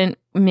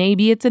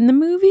 Maybe it's in the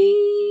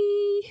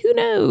movie. Who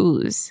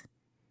knows?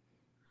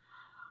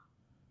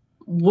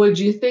 Would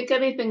you think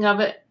anything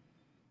of it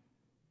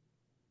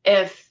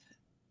if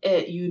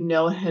it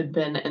had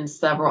been in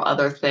several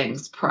other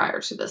things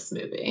prior to this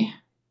movie?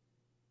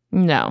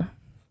 No.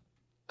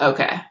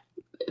 Okay.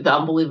 The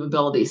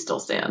unbelievability still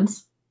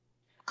stands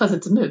because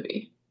it's a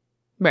movie.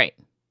 Right.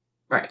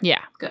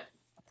 Yeah. Good.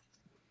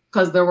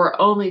 Because there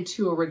were only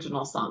 2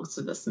 original songs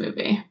to this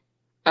movie.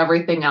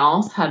 Everything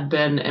else had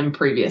been in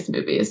previous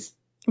movies.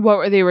 What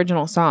were the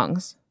original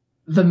songs?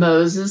 The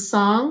Moses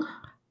song.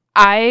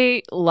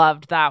 I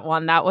loved that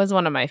one. That was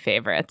one of my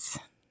favorites.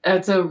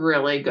 It's a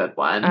really good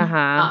one.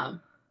 Uh-huh.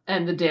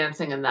 And the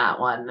dancing in that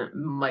one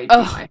might be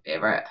my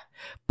favorite.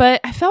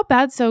 But I felt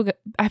bad.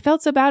 I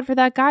felt so bad for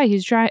that guy.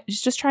 He's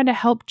just trying to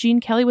help Gene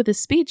Kelly with his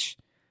speech.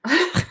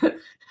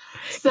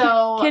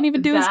 So can't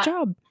even do his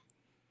job.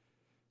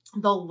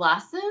 The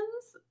lessons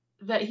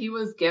that he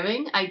was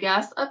giving, I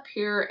guess,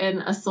 appear in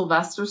a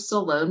Sylvester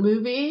Stallone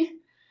movie.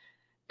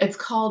 It's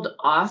called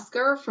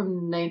Oscar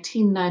from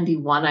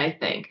 1991, I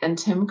think. And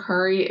Tim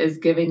Curry is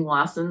giving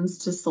lessons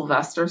to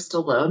Sylvester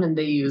Stallone, and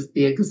they use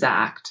the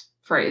exact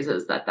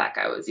phrases that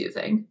guy was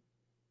using.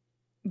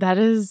 That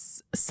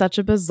is such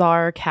a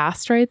bizarre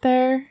cast right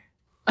there.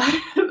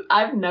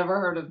 I've never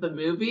heard of the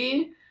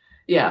movie.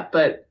 Yeah,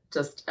 but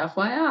just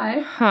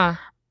FYI. Huh.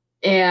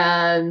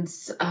 And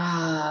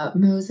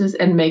Moses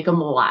and Make 'Em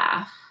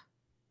Laugh.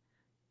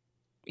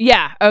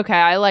 Yeah, okay,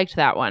 I liked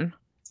that one.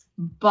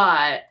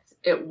 But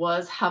it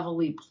was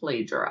heavily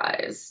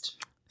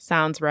plagiarized.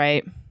 Sounds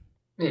right.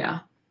 Yeah.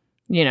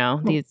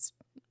 These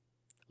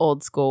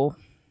old school.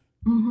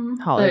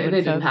 They Hollywood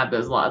didn't folk. have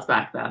those laws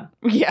back then.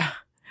 Yeah.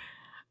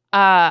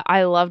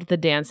 I loved the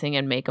dancing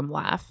and make them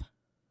laugh.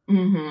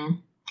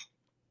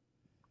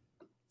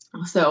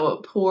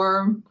 So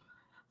poor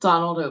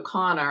Donald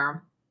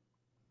O'Connor,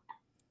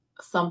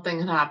 something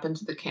had happened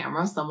to the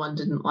camera. Someone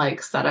didn't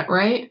set it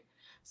right.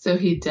 So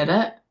he did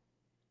it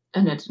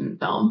and it didn't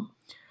film.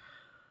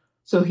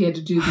 So he had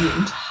to do the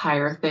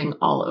entire thing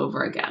all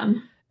over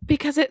again.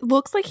 Because it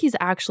looks like he's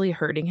actually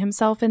hurting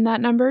himself in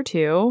that number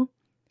too.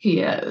 He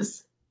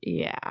is.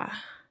 Yeah.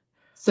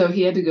 So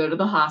he had to go to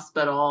the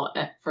hospital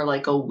for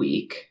a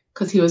week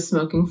because he was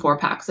smoking 4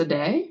 packs a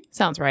day.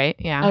 Sounds right.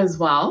 Yeah. As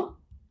well.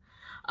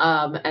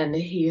 And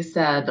he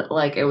said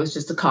it was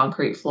just a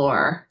concrete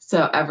floor.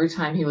 So every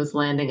time he was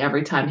landing,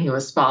 every time he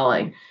was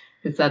falling,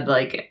 he said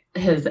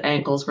his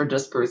ankles were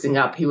just bruising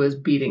up. He was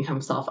beating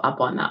himself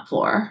up on that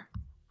floor.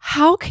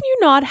 How can you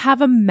not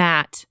have a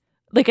mat,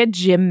 like a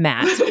gym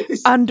mat,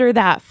 under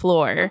that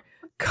floor?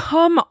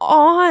 Come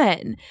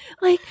on.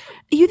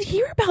 You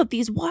hear about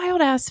these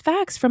wild ass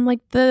facts from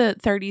the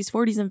 30s,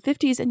 40s, and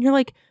 50s, and you're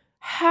like,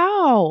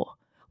 how?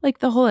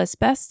 The whole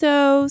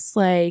asbestos,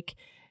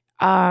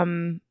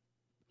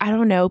 I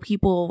don't know,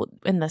 people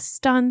in the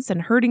stunts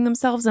and hurting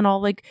themselves and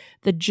all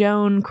the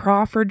Joan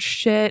Crawford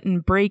shit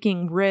and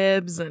breaking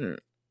ribs and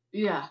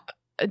yeah,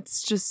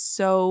 it's just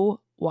so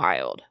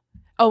wild.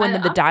 Oh, and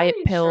then the diet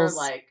pills.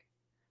 Sure,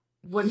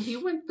 when he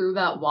went through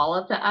that wall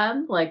at the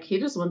end, he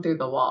just went through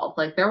the wall.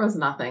 There was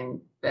nothing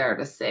there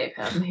to save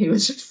him. He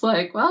was just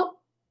well,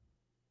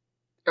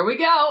 here we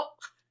go.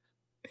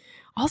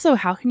 Also,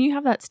 how can you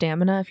have that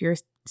stamina if you're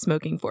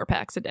smoking 4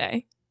 packs a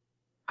day?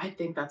 I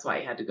think that's why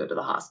he had to go to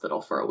the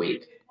hospital for a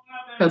week.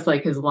 Because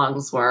his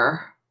lungs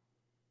were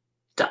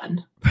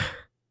done.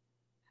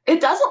 It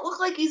doesn't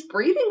look like he's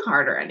breathing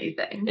hard or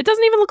anything. It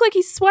doesn't even look like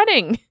he's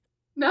sweating.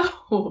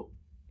 No.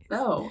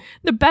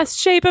 The best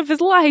shape of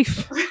his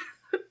life.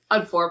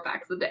 On 4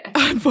 packs a day.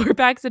 On 4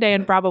 packs a day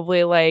and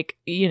probably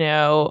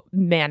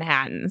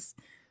Manhattans.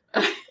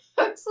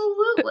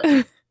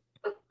 Absolutely.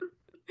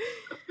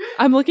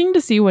 I'm looking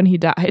to see when he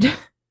died.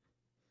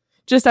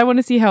 I want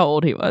to see how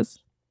old he was.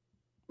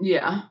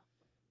 Yeah.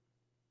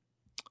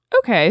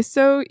 Okay,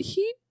 so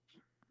he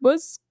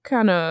was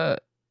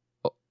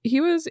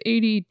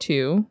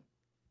 82.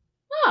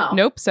 Oh.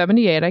 Nope,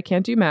 78. I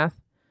can't do math.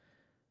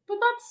 But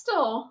that's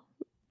still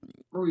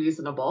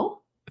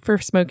reasonable. For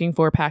smoking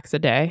 4 packs a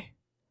day.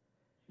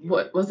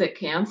 What, was it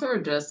cancer or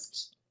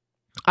just?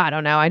 I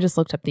don't know. I just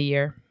looked up the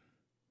year.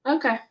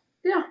 Okay.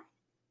 Yeah.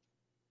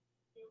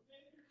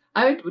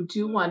 I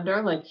do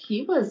wonder,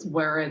 he was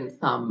wearing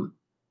some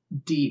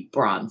deep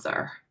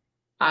bronzer.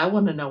 I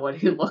want to know what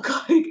he looked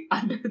like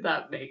under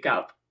that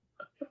makeup.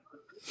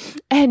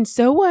 And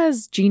so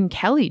was Gene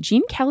Kelly.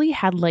 Gene Kelly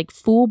had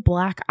full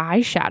black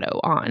eyeshadow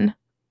on.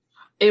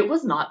 It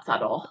was not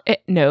subtle.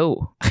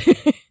 No.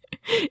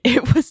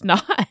 It was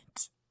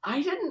not.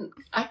 I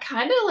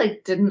kind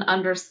of didn't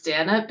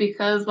understand it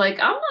because I'm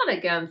not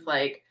against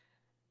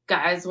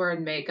guys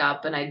wearing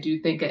makeup, and I do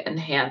think it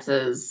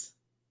enhances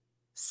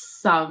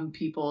some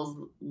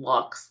people's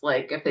looks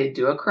if they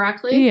do it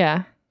correctly.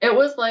 Yeah. It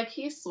was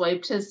he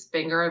swiped his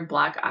finger in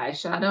black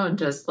eyeshadow and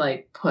just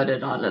put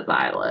it on his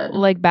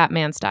eyelid.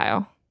 Batman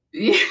style.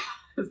 Yeah.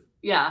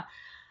 Yeah.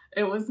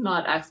 It was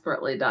not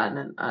expertly done,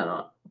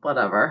 and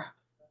whatever.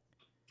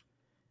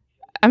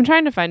 I'm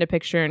trying to find a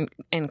picture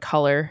in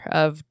color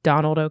of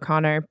Donald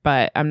O'Connor,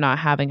 but I'm not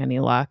having any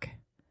luck.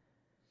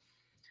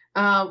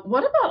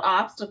 What about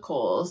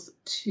obstacles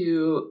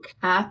to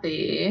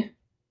Kathy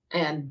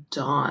and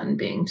Dawn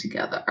being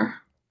together?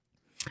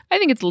 I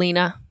think it's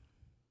Lena.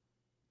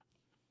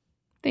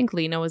 I think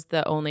Lena was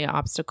the only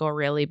obstacle,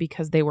 really,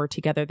 because they were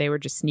together. They were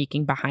just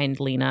sneaking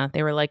behind Lena.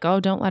 They were like, oh,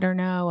 don't let her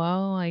know.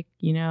 Oh,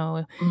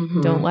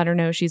 don't let her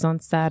know she's on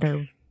set.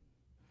 Or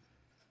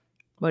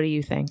what do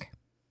you think?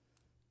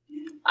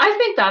 I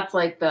think that's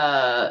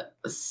the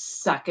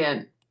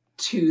second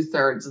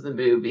 2/3 of the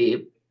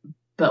movie,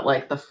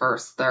 but the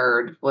first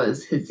third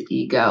was his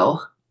ego.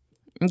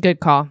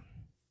 Good call.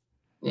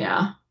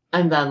 Yeah.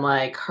 And then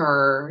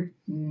her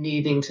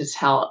needing to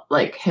tell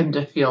him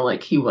to feel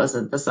he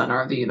wasn't the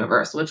center of the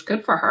universe, which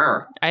good for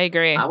her. I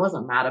agree. I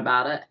wasn't mad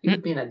about it. He was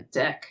being a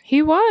dick.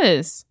 He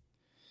was.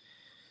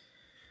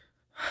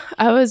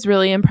 I was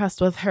really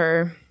impressed with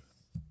her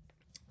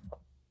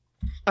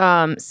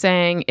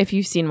saying, if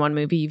you've seen one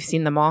movie, you've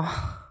seen them all.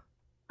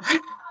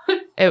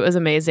 It was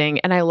amazing.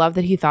 And I love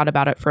that he thought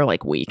about it for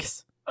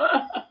weeks.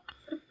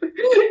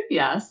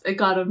 Yes, it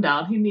got him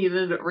down. He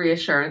needed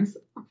reassurance.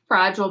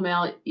 Fragile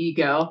male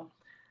ego.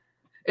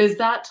 Is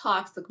that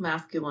toxic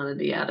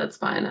masculinity at its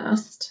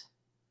finest?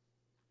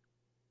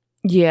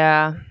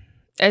 Yeah,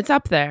 it's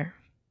up there.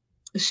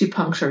 She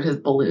punctured his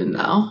balloon,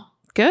 though.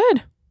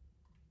 Good.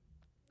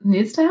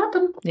 Needs to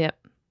happen. Yep.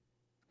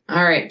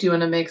 All right. Do you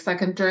want to make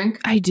second drink?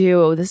 I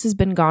do. This has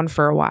been gone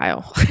for a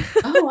while.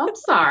 Oh, I'm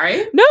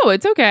sorry. No,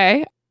 it's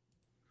okay.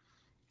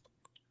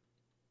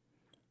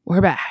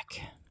 We're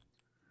back.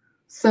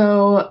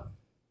 So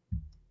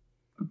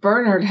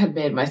Bernard had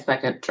made my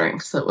second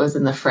drink, so it was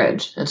in the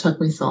fridge. It took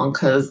me so long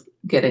because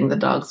getting the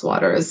dog's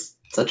water is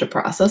such a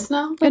process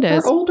now that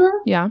they're older.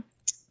 Yeah.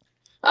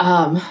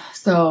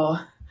 So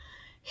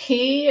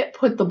he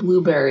put the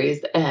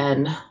blueberries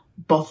in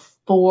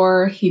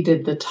before he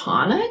did the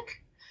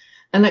tonic,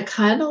 and it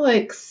kind of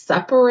like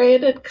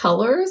separated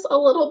colors a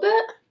little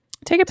bit.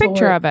 Take a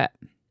picture of it.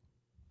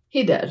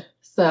 He did.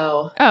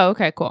 So. Oh,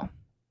 okay, cool.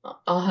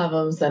 I'll have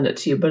him send it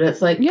to you, but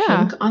it's like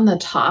pink on the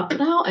top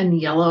now and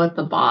yellow at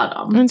the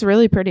bottom. It's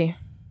really pretty.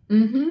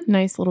 Mm-hmm.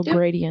 Nice little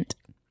gradient.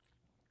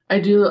 I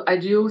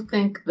do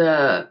think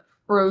the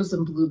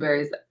frozen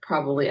blueberries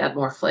probably add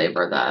more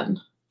flavor than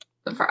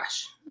the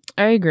fresh.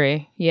 I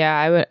agree.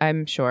 Yeah,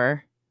 I'm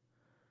sure.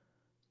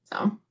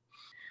 So,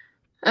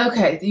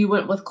 okay, you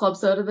went with club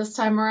soda this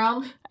time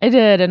around? I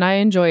did, and I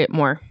enjoy it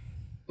more.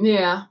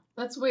 Yeah,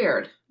 that's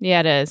weird.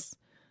 Yeah, it is.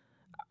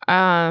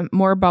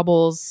 More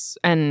bubbles,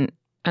 and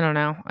I don't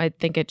know. I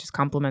think it just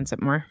complements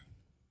it more.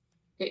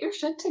 Get your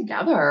shit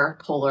together,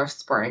 Polar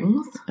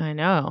Springs. I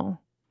know.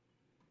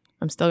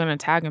 I'm still going to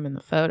tag him in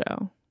the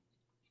photo.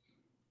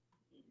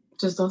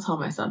 Just don't tell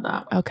him I said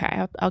that.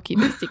 Okay, I'll keep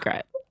it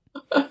secret.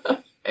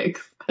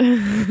 Thanks.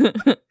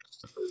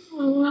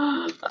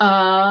 All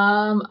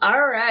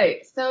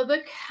right. So the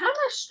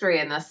chemistry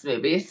in this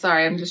movie,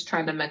 sorry, I'm just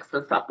trying to mix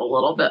this up a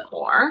little bit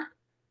more.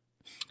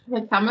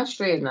 The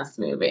chemistry in this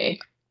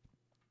movie.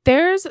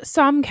 There's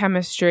some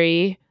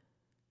chemistry,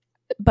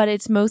 but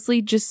it's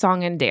mostly just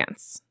song and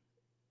dance.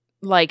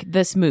 Like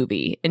this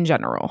movie in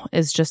general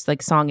is just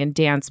like song and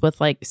dance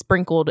with like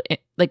sprinkled,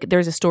 like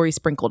there's a story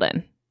sprinkled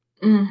in,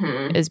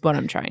 is what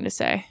I'm trying to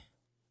say.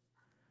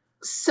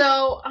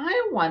 So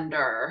I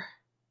wonder,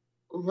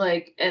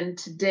 like in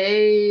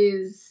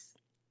today's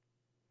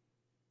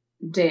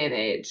day and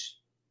age,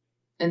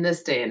 in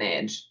this day and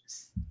age,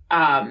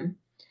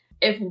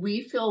 if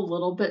we feel a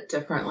little bit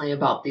differently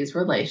about these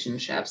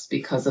relationships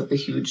because of the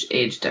huge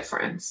age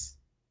difference.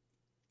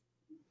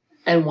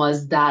 And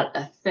was that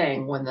a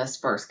thing when this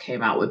first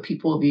came out? Would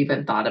people have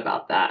even thought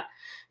about that?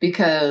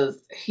 Because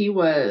he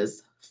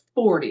was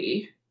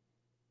 40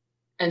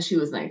 and she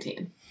was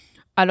 19.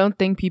 I don't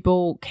think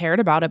people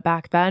cared about it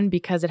back then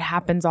because it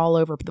happens all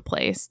over the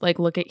place. Like,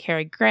 look at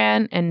Cary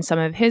Grant and some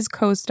of his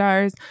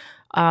co-stars.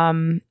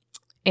 And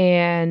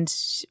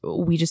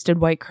we just did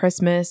White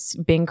Christmas,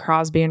 Bing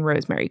Crosby and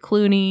Rosemary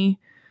Clooney.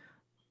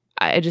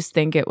 I just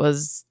think it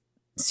was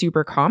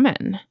super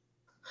common.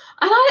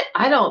 And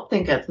I don't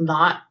think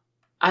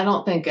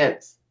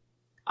it's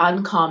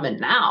uncommon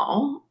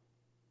now.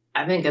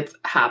 I think it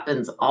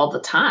happens all the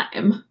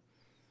time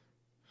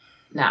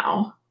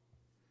now.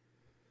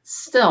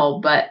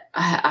 Still, but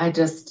I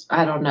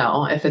don't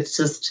know if it's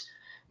just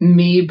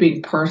me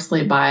being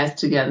personally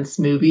biased against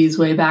movies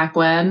way back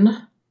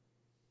when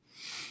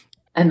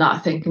and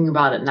not thinking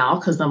about it now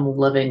because I'm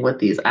living with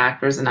these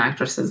actors and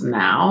actresses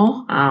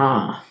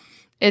now.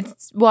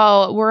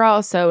 We're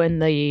also in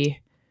the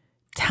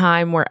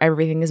time where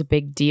everything is a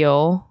big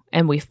deal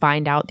and we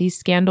find out these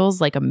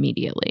scandals like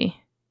immediately.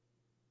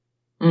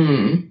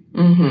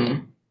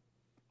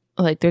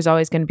 Like there's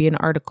always going to be an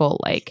article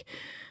like,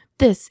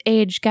 this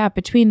age gap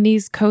between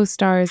these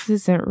co-stars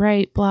isn't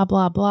right, blah,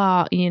 blah,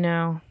 blah, you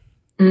know.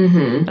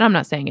 And I'm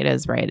not saying it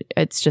is right.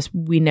 It's just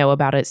we know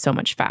about it so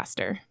much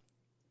faster.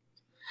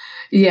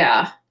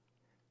 Yeah.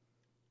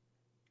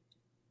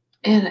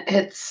 And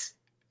it's,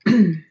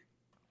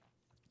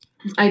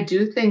 I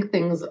do think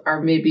things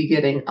are maybe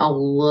getting a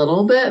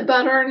little bit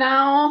better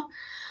now.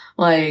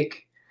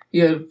 Like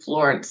you had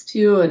Florence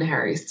Pugh and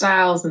Harry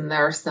Styles and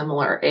they're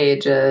similar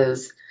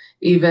ages.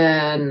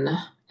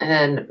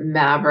 And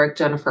Maverick,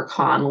 Jennifer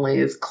Connelly,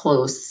 is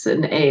close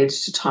in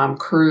age to Tom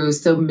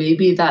Cruise. So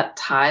maybe that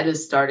tide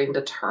is starting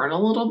to turn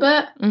a little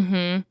bit.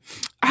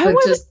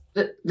 Just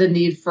the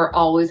need for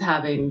always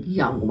having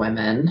young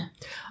women.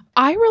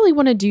 I really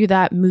want to do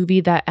that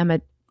movie that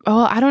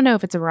I don't know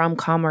if it's a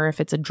rom-com or if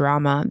it's a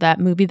drama. That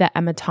movie that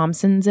Emma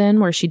Thompson's in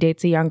where she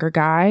dates a younger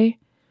guy.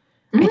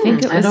 I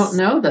don't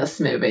know this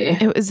movie.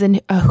 It was a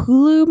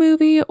Hulu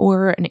movie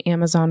or an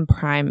Amazon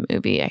Prime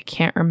movie. I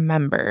can't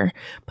remember.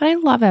 But I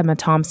love Emma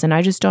Thompson.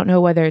 I just don't know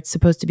whether it's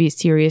supposed to be a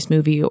serious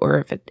movie or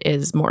if it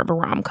is more of a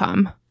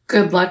rom-com.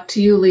 Good luck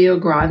to you, Leo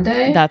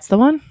Grande. That's the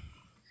one?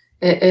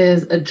 It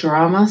is a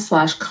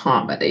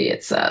drama/comedy,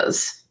 it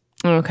says.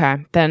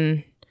 Okay.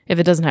 Then if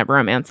it doesn't have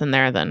romance in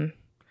there, then...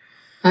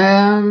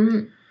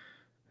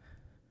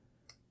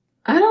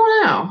 I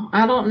don't know.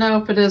 I don't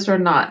know if it is or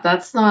not.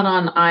 That's not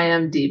on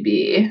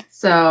IMDb.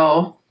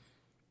 So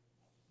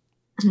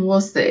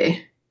we'll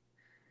see.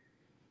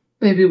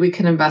 Maybe we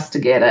can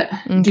investigate it.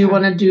 Okay. Do you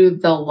want to do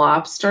The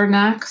Lobster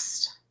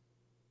next?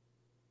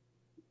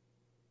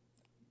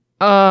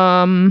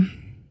 Or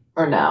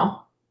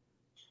no?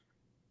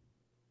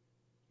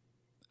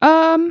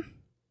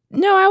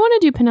 No, I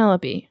want to do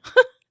Penelope.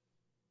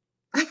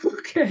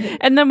 Okay.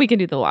 And then we can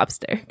do The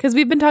Lobster. Because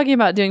we've been talking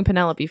about doing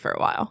Penelope for a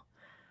while.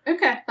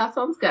 Okay, that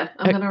sounds good.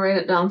 I'm going to write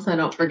it down so I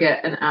don't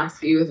forget and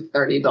ask you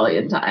 30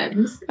 billion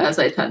times, as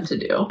I tend to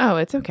do. Oh,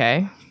 it's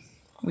okay.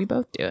 We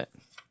both do it.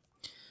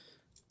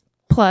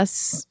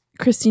 Plus,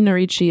 Christina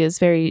Ricci is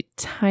very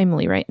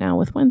timely right now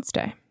with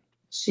Wednesday.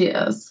 She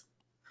is.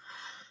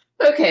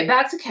 Okay,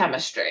 back to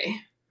chemistry.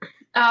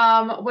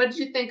 What did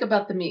you think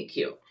about the meet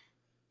cute?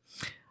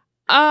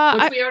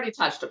 Which we already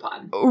touched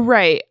upon.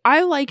 Right.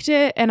 I liked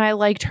it, and I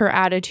liked her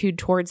attitude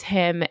towards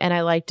him, and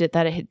I liked it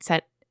that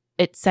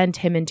it sent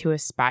him into a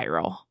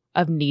spiral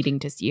of needing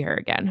to see her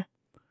again.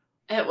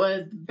 It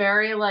was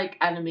very like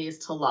enemies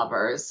to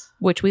lovers.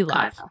 Which we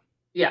love. Kinda.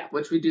 Yeah,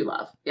 which we do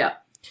love. Yeah.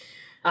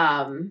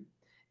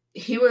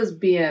 He was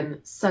being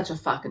such a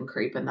fucking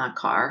creep in that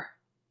car.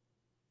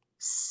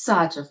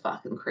 Such a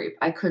fucking creep.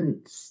 I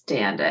couldn't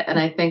stand it. And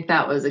I think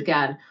that was,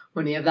 again,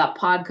 when you have that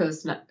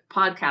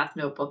podcast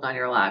notebook on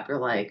your lap, you're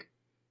like,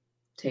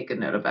 take a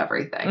note of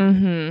everything.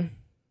 Mm-hmm.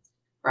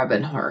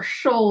 Rubbing her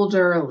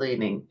shoulder,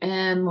 leaning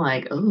in,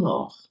 like,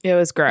 oh. It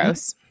was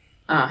gross.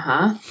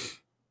 Uh-huh.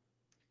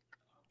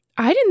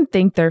 I didn't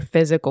think their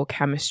physical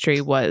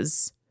chemistry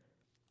was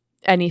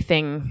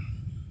anything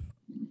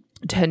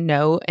to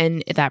note,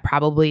 and that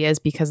probably is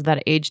because of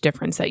that age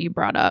difference that you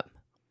brought up.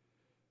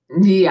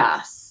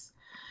 Yes.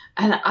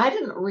 And I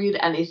didn't read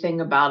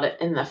anything about it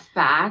in the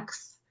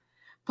facts,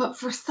 but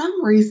for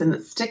some reason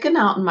it's sticking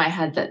out in my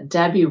head that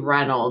Debbie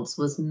Reynolds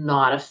was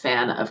not a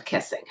fan of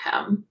kissing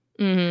him.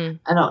 Mm-hmm.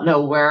 I don't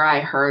know where I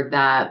heard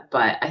that,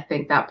 but I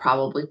think that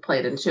probably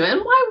played into it.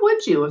 And why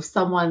would you if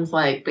someone's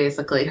like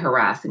basically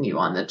harassing you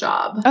on the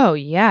job? Oh,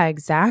 yeah,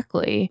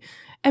 exactly.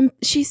 And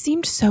she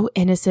seemed so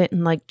innocent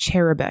and like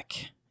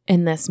cherubic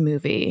in this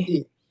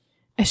movie.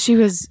 Yeah. She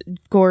was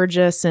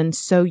gorgeous and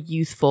so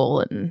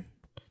youthful, and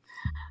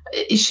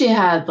she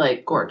had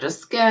like gorgeous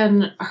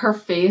skin. Her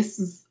face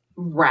is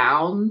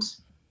round.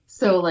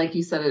 So like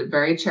you said, it's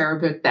very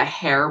cherubic. The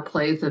hair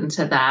plays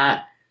into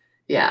that.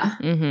 Yeah.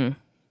 Mm-hmm.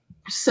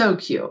 So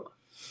cute.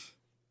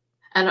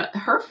 And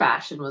her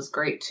fashion was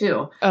great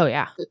too. Oh,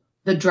 yeah.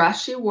 The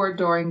dress she wore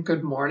during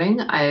Good Morning,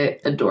 I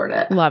adored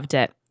it. Loved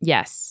it.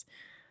 Yes.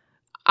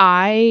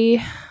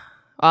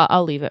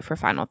 I'll leave it for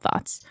final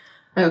thoughts.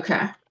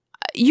 Okay.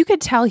 You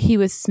could tell he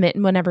was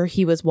smitten whenever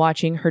he was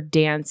watching her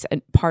dance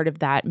and part of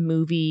that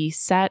movie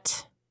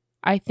set.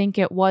 I think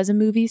it was a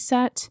movie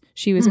set.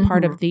 She was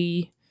part of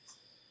the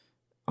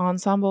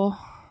ensemble.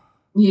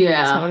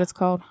 Yeah. Is that what it's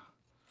called?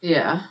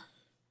 Yeah.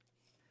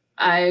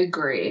 I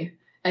agree.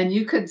 And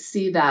you could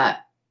see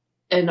that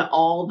in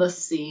all the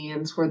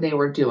scenes where they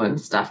were doing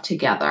stuff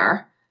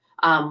together.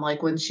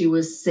 Like when she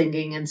was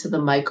singing into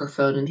the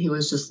microphone and he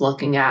was just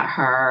looking at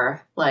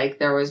her, like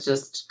there was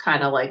just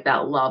kind of like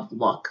that love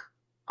look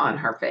on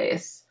her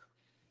face.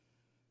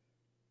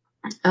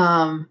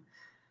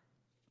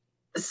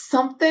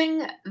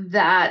 Something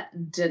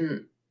that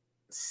didn't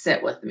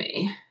sit with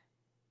me.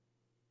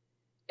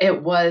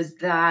 It was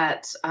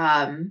that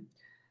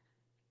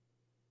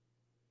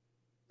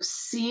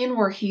scene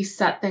where he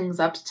set things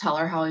up to tell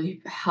her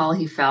how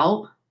he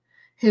felt.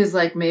 He was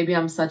like, maybe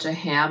I'm such a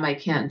ham, I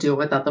can't do it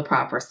without the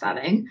proper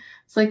setting.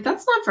 It's like,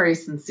 that's not very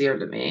sincere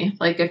to me.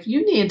 Like, if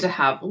you need to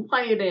have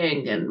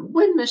lighting and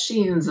wind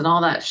machines and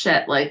all that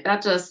shit, like,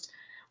 that just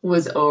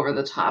was over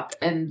the top.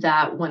 And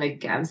that went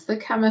against the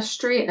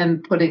chemistry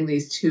and putting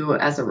these two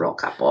as a real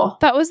couple.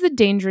 That was the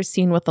dangerous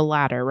scene with the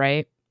ladder,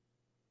 right?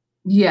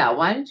 Yeah.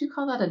 Why did you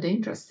call that a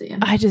dangerous scene?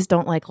 I just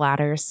don't like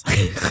ladders.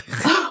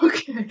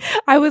 Okay.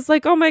 I was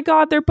like, oh my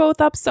God, they're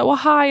both up so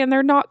high and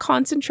they're not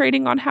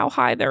concentrating on how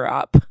high they're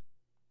up.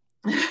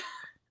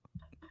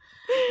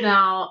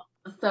 Now,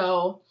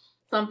 so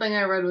something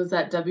I read was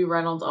that Debbie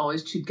Reynolds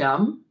always chewed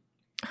gum,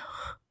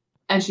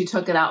 and she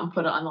took it out and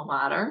put it on the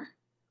ladder,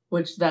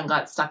 which then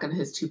got stuck in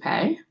his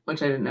toupee,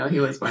 which I didn't know he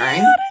was wearing. He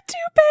had a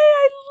toupee.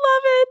 I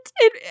love it.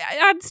 It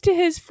adds to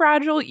his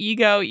fragile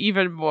ego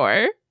even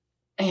more.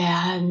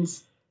 And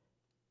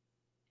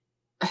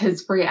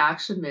his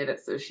reaction made it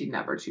so she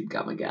never chewed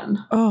gum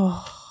again.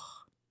 Oh.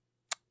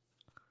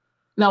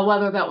 Now,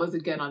 whether that was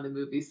again on the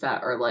movie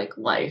set or like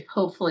life,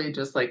 hopefully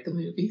just like the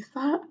movie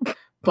set.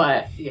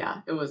 But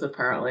yeah, it was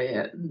apparently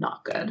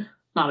not good.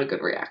 Not a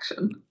good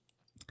reaction.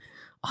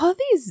 All of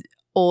these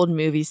old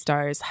movie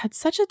stars had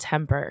such a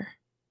temper.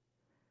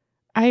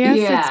 I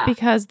guess it's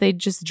because they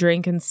just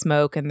drink and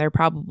smoke and they're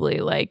probably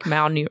like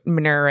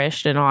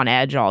malnourished and on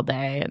edge all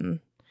day. And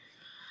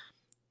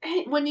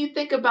when you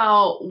think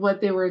about what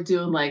they were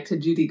doing, like to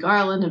Judy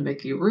Garland and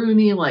Mickey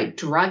Rooney, like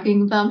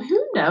drugging them,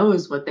 who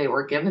knows what they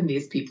were giving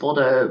these people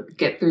to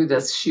get through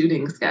this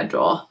shooting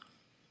schedule.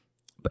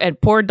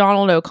 And poor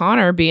Donald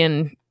O'Connor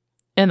being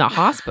in the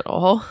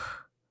hospital.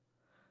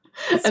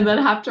 And then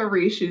have to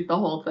reshoot the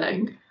whole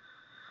thing.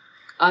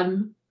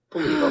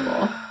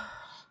 Unbelievable.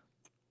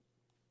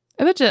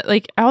 I bet you,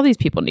 like, all these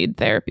people need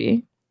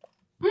therapy.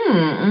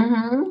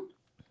 Mm-hmm.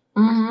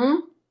 Mm-hmm.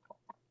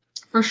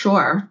 For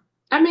sure.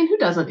 I mean, who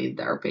doesn't need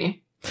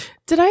therapy?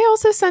 Did I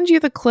also send you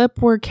the clip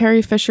where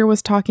Carrie Fisher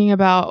was talking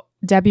about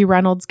Debbie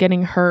Reynolds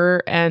getting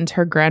her and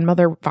her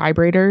grandmother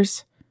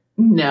vibrators?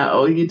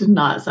 No, you did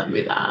not send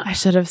me that. I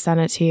should have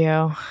sent it to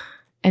you.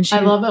 And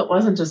I love it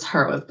wasn't just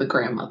her, it was the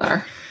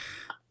grandmother.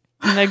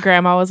 And the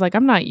grandma was like,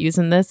 I'm not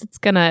using this. It's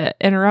going to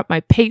interrupt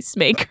my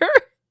pacemaker.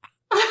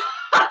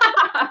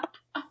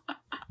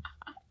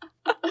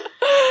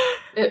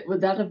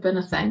 Would that have been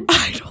a thing?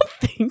 I don't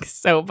think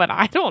so, but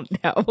I don't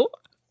know.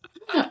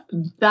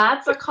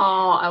 That's a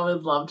call I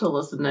would love to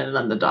listen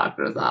in the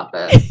doctor's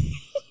office.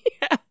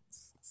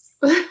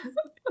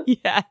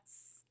 Yes.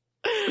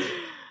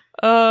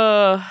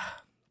 Yes.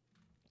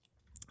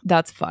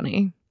 That's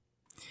funny.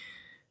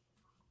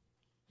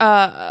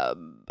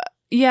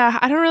 Yeah,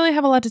 I don't really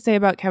have a lot to say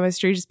about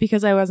chemistry just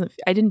because I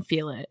didn't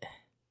feel it.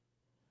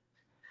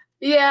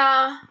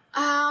 Yeah.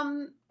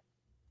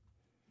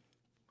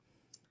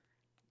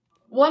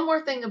 One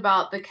more thing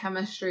about the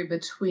chemistry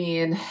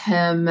between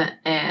him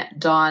and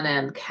Dawn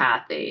and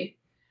Kathy.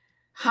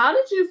 How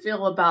did you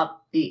feel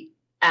about the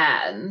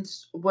end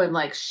when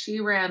like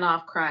she ran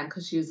off crying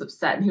because she was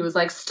upset and he was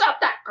like,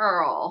 "Stop that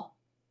girl."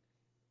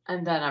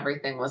 And then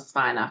everything was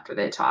fine after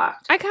they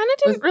talked. I kind of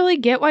didn't really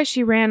get why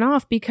she ran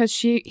off because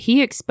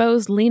he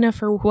exposed Lena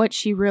for what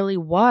she really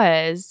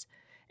was.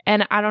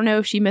 And I don't know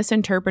if she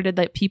misinterpreted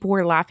that people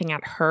were laughing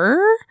at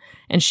her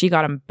and she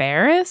got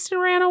embarrassed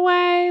and ran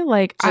away.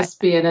 Like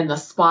just being in the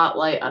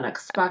spotlight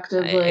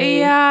unexpectedly.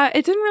 Yeah,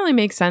 it didn't really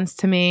make sense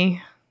to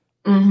me.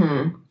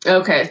 Mm-hmm.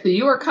 Okay, so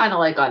you were kind of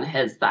like on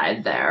his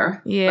side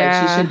there. Yeah.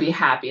 Like she should be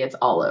happy it's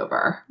all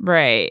over.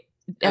 Right.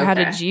 Okay. How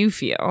did you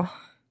feel?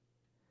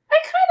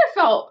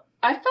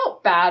 I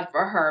felt bad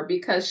for her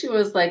because she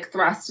was like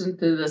thrust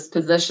into this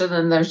position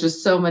and there's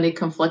just so many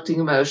conflicting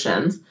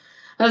emotions.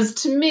 As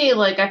to me,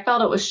 like I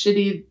felt it was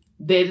shitty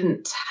they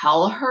didn't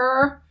tell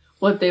her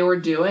what they were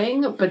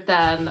doing, but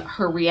then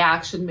her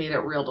reaction made it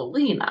real to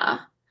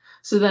Lena.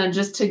 So then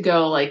just to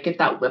go like get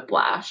that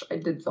whiplash, I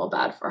did feel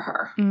bad for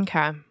her.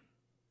 Okay.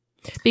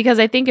 Because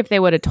I think if they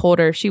would have told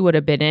her she would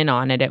have been in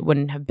on it, it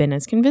wouldn't have been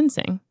as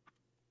convincing.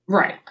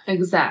 Right,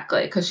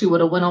 exactly, because she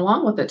would have went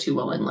along with it too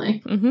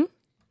willingly. Mm-hmm.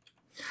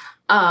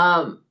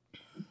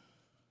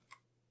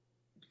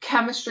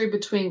 Chemistry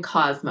between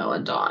Cosmo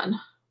and Dawn.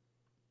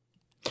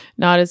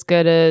 Not as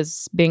good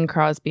as Bing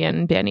Crosby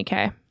and Danny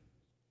Kaye.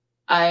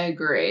 I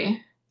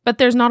agree. But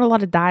there's not a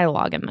lot of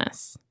dialogue in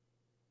this.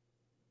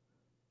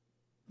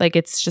 Like,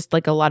 it's just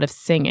like a lot of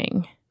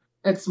singing.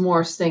 It's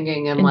more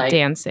singing and like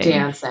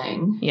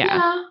dancing.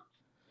 Yeah.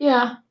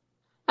 Yeah.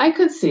 I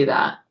could see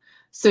that.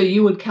 So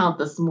you would count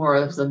this more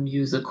as a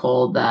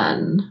musical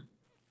than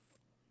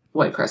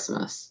White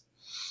Christmas.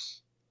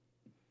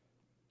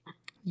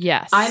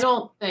 Yes. I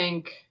don't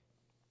think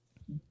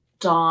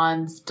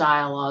Dawn's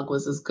dialogue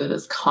was as good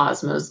as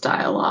Cosmo's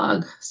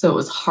dialogue, so it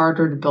was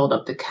harder to build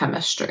up the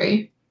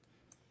chemistry.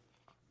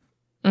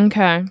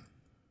 Okay.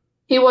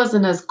 He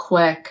wasn't as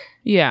quick.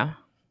 Yeah.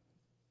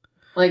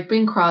 Like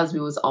Bing Crosby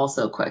was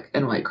also quick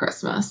in White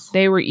Christmas.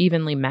 They were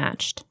evenly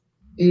matched.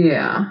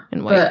 Yeah.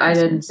 In White but Christmas.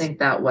 I didn't think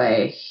that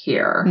way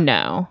here.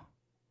 No.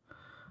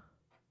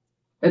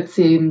 It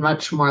seemed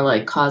much more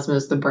like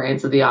Cosmo's the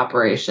brains of the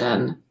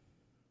operation.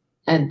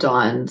 And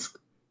Dawn's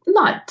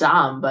not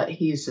dumb, but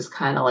he's just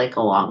kind of like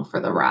along for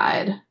the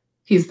ride.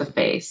 He's the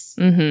face.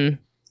 Mm-hmm.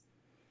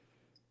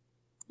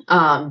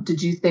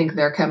 Did you think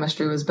their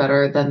chemistry was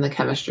better than the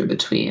chemistry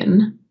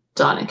between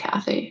Dawn and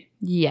Kathy?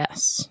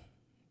 Yes.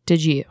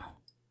 Did you?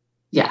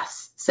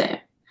 Yes, same.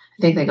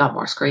 I think they got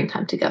more screen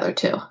time together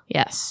too.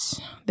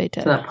 Yes, they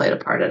did. So that played a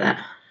part in it.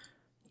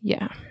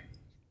 Yeah.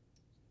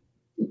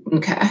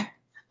 Okay.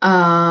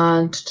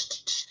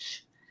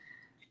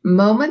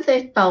 Moment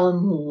they fell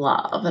in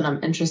love, and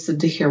I'm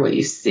interested to hear what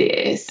you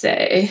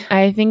say.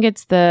 I think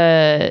it's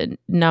the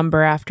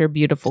number after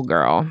Beautiful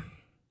Girl.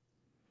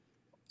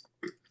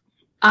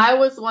 I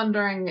was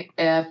wondering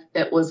if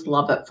it was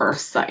love at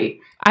first sight.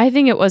 I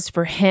think it was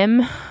for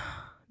him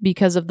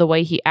because of the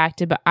way he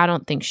acted, but I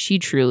don't think she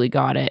truly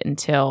got it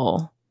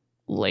until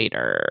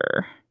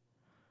later.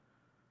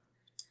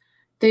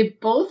 They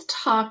both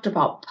talked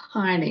about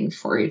pining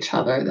for each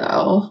other,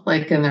 though,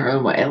 like in their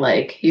own way.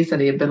 Like he said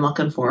he had been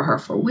looking for her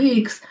for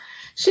weeks.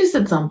 She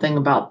said something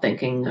about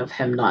thinking of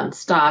him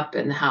nonstop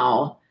and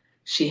how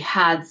she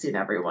had seen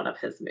every one of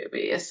his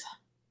movies.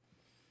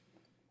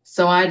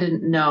 So I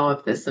didn't know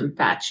if this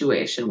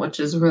infatuation, which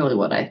is really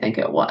what I think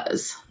it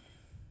was.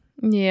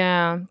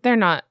 Yeah, they're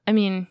not. I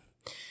mean,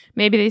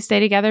 maybe they stay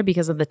together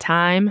because of the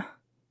time.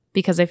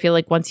 Because I feel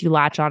like once you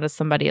latch onto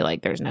somebody,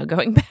 like there's no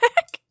going back.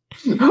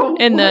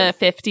 In the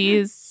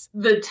 50s.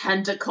 The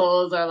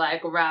tentacles are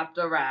like wrapped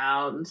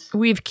around.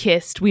 We've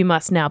kissed. We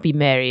must now be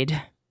married.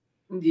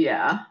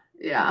 Yeah.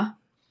 I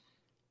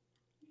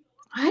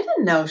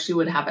didn't know she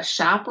would have a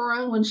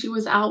chaperone when she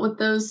was out with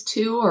those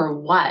two or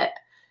what.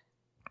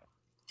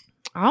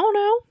 I don't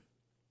know.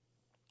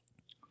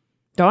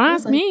 Don't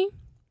ask me. It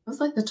was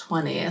like the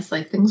 20s.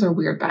 Like things are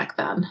weird back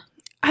then.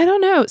 I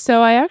don't know.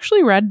 So I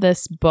actually read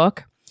this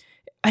book.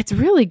 It's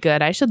really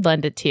good. I should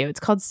lend it to you. It's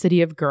called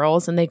City of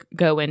Girls, and they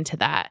go into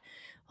that.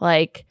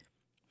 Like,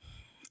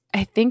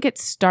 I think it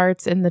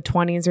starts in the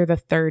 20s or the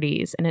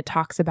 30s, and it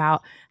talks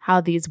about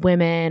how these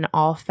women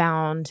all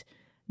found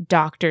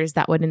doctors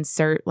that would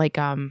insert like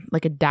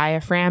a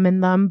diaphragm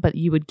in them, but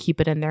you would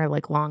keep it in there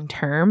like long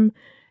term.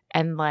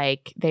 And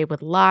like they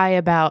would lie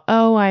about,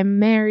 oh, I'm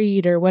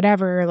married or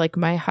whatever. Like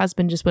my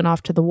husband just went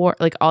off to the war,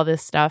 like all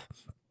this stuff.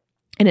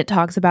 And it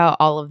talks about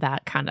all of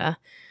that kind of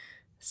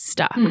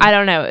stuff. I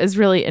don't know. It's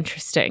really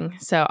interesting.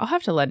 So I'll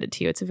have to lend it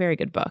to you. It's a very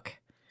good book.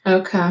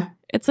 Okay.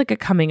 It's like a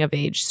coming of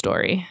age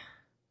story.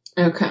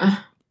 Okay.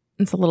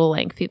 It's a little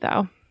lengthy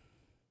though.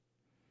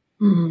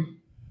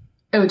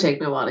 It would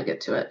take me a while to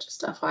get to it,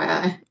 just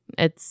FYI.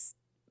 It's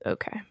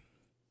okay.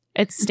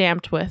 It's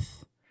stamped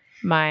with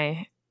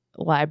my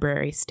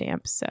library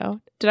stamp.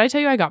 So did I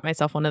tell you I got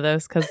myself one of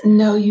those?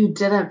 No, you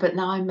didn't, but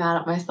now I'm mad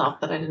at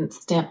myself that I didn't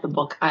stamp the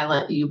book I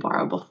let you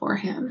borrow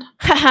beforehand.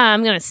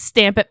 I'm going to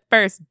stamp it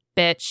first,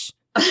 bitch.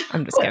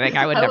 I'm just kidding.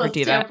 I would never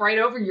do that. Stamp right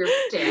over your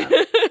stamp.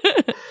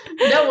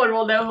 No one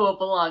will know who it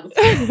belongs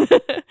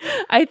to.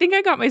 I think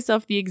I got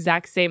myself the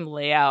exact same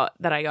layout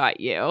that I got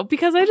you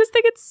because I just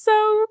think it's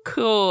so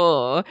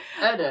cool.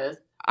 It is.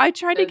 I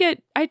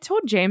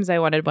told James I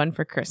wanted one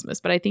for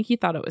Christmas, but I think he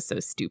thought it was so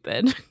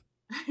stupid.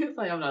 He's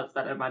like, I'm not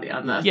spending money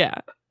on this.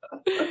 Yeah.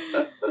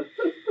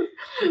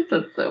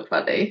 That's so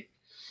funny.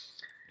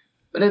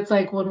 But it's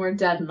like when we're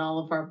dead and all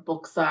of our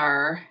books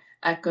are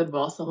at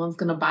Goodwill, someone's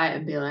going to buy it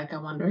and be like, I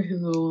wonder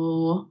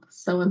who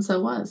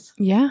so-and-so was.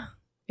 Yeah,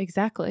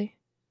 exactly.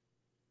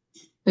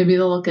 Maybe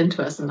they'll look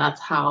into us and that's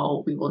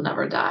how we will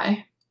never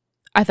die.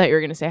 I thought you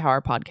were going to say how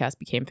our podcast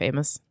became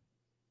famous.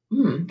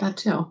 That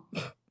too.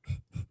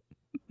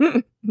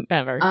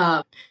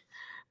 Never.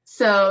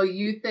 So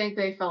you think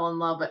they fell in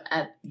love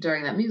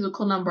during that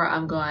musical number?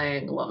 I'm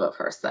going love at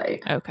first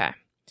sight. Okay.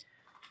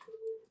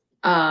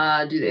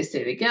 Do they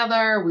stay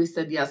together? We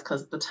said yes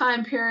because of the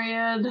time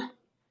period.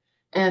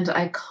 And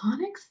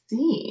iconic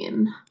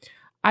scene.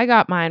 I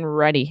got mine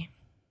ready.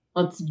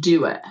 Let's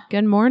do it.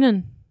 Good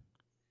morning.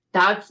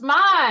 That's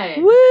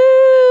mine.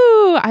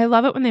 Woo! I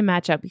love it when they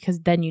match up because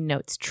then you know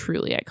it's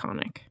truly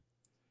iconic.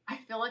 I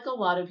feel like a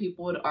lot of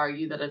people would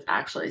argue that it's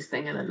actually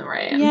Singin' in the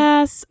Rain.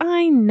 Yes,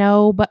 I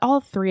know, but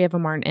all three of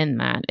them aren't in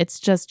that. It's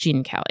just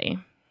Gene Kelly.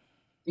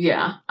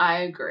 Yeah, I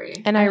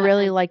agree. And I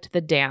really liked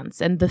the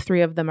dance, and the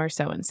three of them are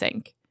so in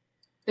sync.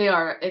 They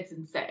are. It's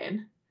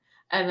insane.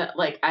 And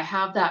like, I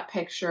have that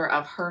picture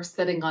of her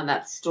sitting on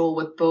that stool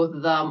with both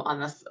of them on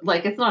this.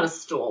 Like, it's not a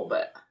stool,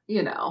 but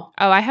you know.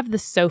 Oh, I have the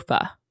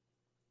sofa.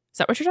 Is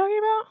that what you're talking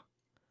about?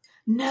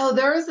 No,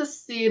 there is a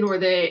scene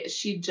where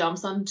she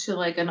jumps onto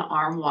like an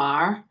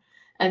armoire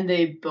and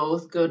they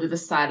both go to the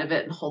side of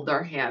it and hold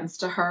their hands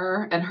to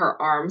her and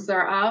her arms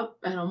are up.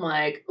 And I'm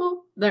like,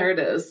 oh, there it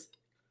is.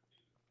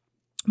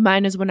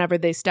 Mine is whenever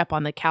they step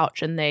on the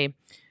couch and they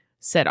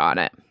sit on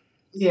it.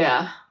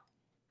 Yeah.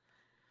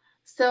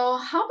 So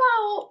how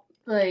about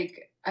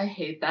like, I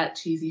hate that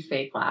cheesy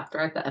fake laughter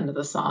at the end of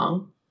the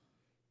song.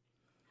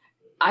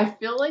 I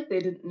feel like they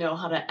didn't know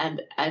how to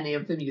end any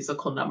of the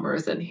musical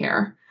numbers in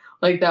here.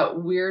 Like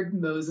that weird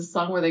Moses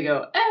song where they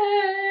go,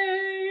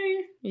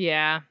 hey!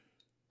 Yeah.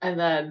 And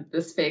then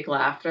this fake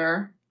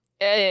laughter.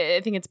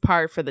 I think it's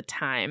par for the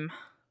time.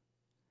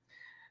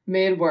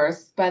 Made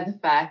worse by the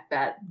fact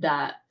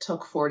that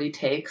took 40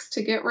 takes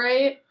to get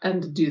right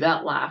and to do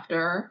that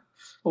laughter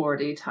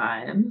 40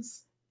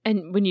 times.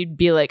 And when you'd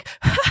be like,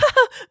 yeah.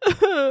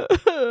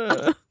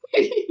 Is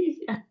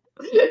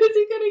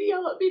he going to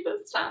yell at me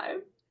this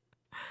time?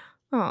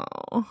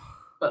 Oh.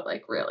 But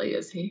like, really,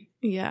 is he?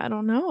 Yeah, I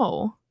don't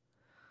know.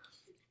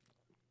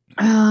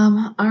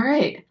 All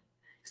right.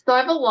 So I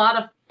have a lot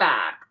of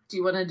facts. Do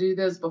you want to do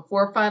those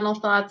before final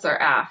thoughts or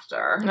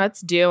after?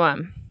 Let's do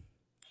them.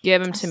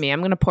 Give them to me.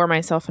 I'm going to pour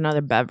myself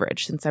another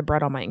beverage since I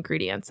brought all my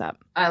ingredients up.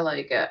 I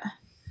like it.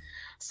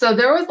 So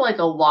there was like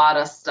a lot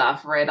of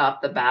stuff right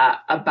off the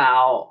bat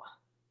about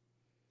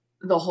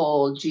the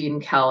whole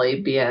Gene Kelly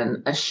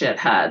being a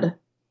shithead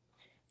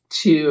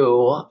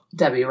to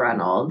Debbie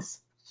Reynolds.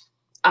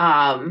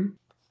 And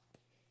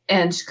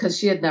because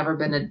she had never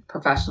been a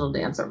professional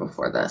dancer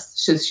before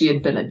this. She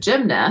had been a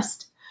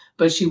gymnast,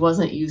 but she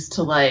wasn't used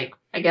to like,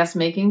 I guess,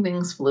 making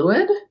things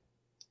fluid.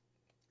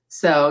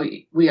 So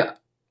we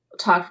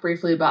talked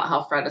briefly about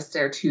how Fred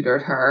Astaire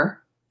tutored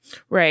her.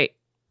 Right.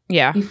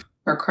 Yeah.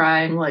 Her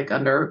crying like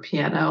under a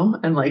piano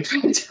and like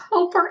trying to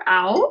help her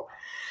out.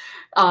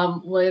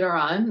 Later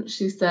on,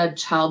 she said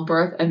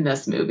childbirth and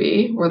this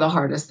movie were the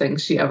hardest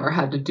things she ever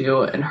had to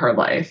do in her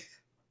life.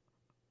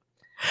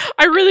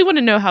 I really want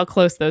to know how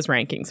close those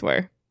rankings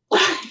were.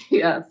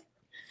 Yes.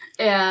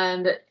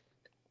 And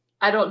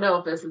I don't know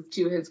if this is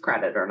to his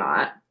credit or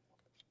not.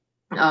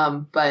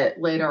 But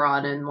later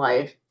on in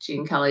life,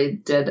 Gene Kelly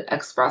did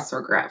express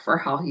regret for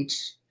how he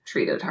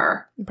treated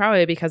her.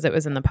 Probably because it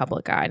was in the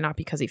public eye, not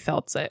because he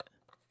felt it.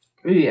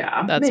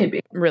 Yeah, that's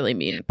maybe. Really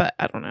mean, but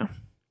I don't know.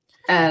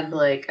 And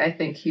like, I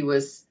think he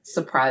was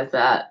surprised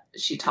that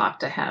she talked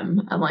to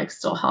him and like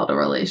still held a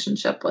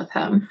relationship with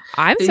him.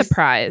 I'm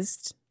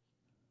surprised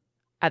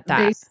at that.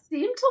 They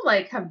seem to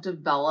like have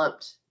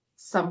developed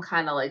some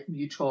kind of like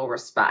mutual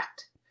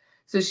respect.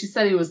 So she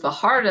said he was the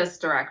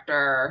hardest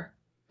director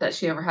that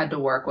she ever had to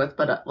work with,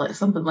 but like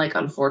something like,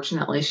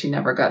 unfortunately, she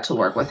never got to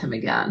work with him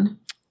again.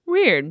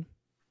 Weird.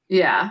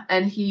 Yeah.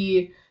 And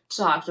he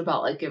talked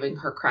about like giving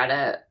her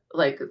credit,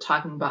 like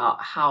talking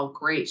about how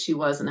great she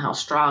was and how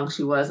strong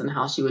she was and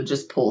how she would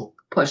just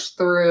push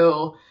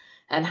through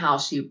and how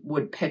she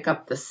would pick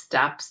up the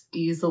steps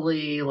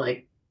easily.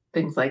 Like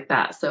things like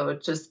that. So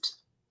it just,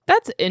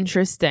 That's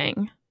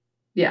interesting.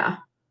 yeah.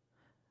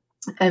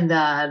 And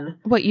then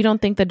What, you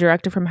don't think the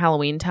director from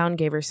Halloween Town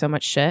gave her so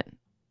much shit?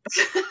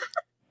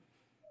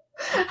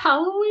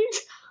 Halloween?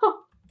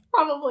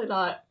 Probably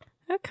not.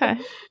 Okay.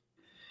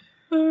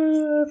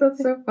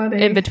 That's so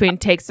funny. In between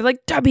takes, they're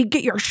like, Debbie,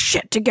 get your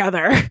shit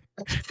together.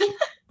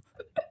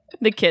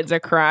 The kids are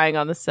crying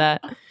on the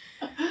set.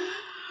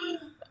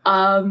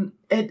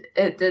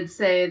 It did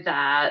say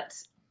that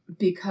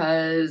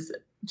because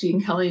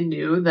Gene Kelly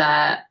knew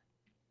that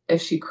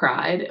if she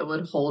cried, it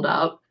would hold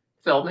up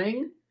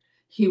filming,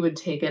 he would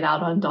take it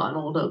out on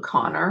Donald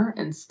O'Connor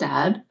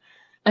instead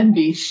and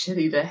be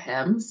shitty to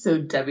him so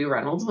Debbie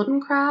Reynolds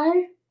wouldn't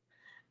cry.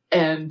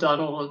 And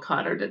Donald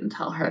O'Connor didn't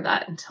tell her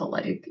that until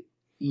like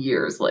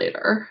years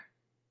later.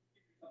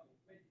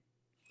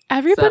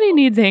 Everybody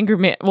needs anger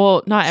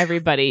well, not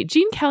everybody.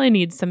 Gene Kelly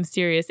needs some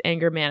serious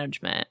anger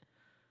management.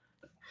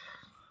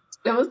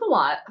 It was a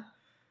lot.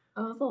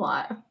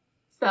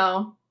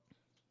 So,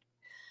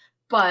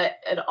 but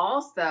it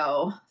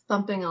also,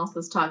 something else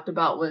was talked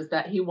about was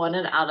that he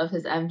wanted out of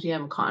his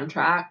MGM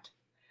contract.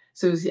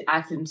 So he was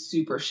acting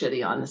super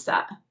shitty on the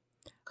set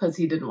because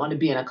he didn't want to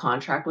be in a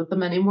contract with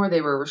them anymore.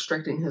 They were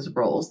restricting his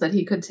roles that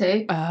he could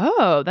take.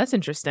 Oh, that's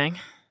interesting.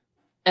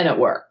 And it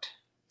worked.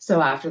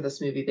 So after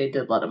this movie, they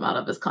did let him out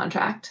of his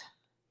contract.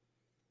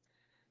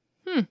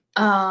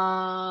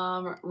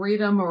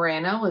 Rita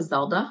Moreno was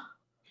Zelda.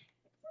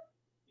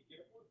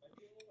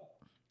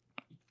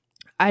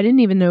 I didn't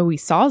even know we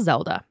saw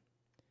Zelda.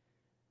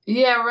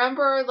 Yeah,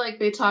 remember, like,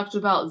 they talked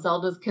about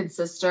Zelda's kid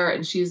sister,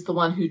 and she's the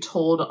one who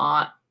told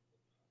Aunt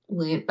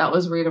Lee. That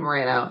was Rita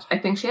Moreno. I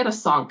think she had a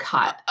song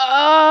cut.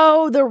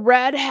 Oh, the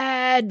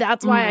redhead.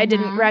 That's why I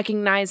didn't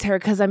recognize her,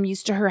 because I'm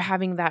used to her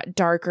having that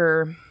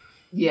darker...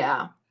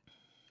 Yeah.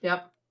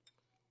 Yep.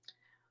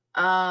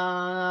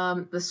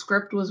 The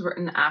script was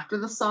written after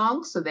the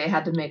song, so they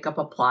had to make up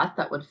a plot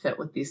that would fit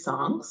with these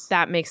songs.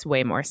 That makes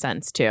way more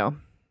sense, too.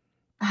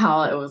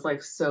 How it was,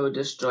 like, so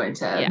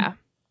disjointed. Yeah.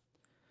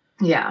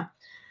 Yeah.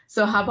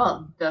 So how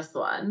about this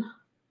one?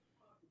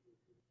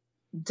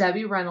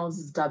 Debbie Reynolds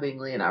is dubbing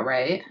Lena,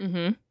 right?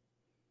 Mm-hmm.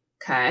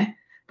 Okay.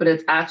 But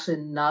it's actually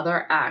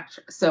another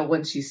actress. So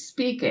when she's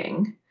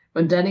speaking,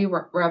 when Debbie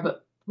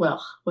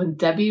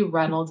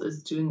Reynolds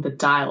is doing the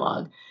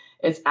dialogue,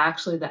 it's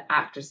actually the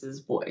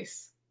actress's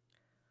voice.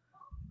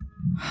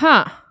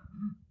 Huh.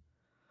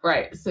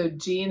 Right. So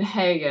Jean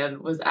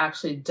Hagen was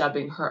actually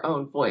dubbing her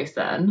own voice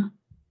in.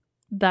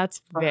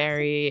 That's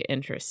very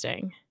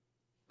interesting.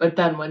 But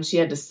then when she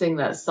had to sing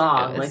that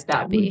song, like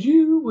that, Debbie.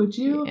 would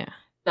you? Yeah.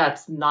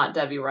 That's not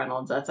Debbie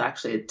Reynolds. That's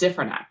actually a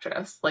different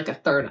actress, like a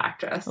third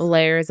actress.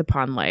 Layers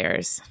upon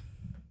layers.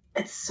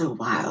 It's so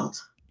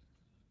wild.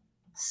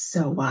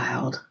 So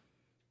wild.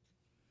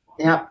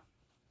 Yep.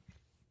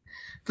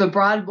 The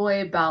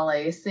Broadway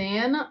ballet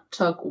scene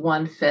took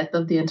 1/5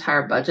 of the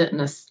entire budget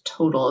in a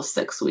total of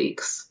 6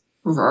 weeks.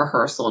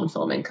 Rehearsal and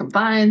filming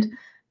combined.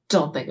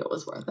 Don't think it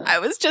was worth it. I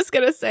was just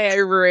going to say, I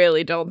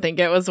really don't think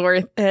it was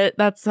worth it.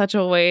 That's such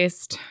a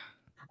waste.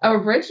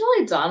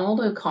 Originally,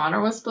 Donald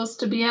O'Connor was supposed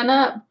to be in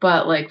it,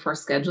 but like for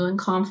scheduling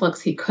conflicts,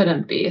 he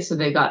couldn't be. So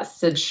they got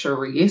Sid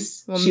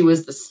Charisse. Well, she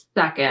was the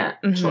second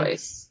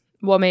choice.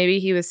 Well, maybe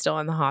he was still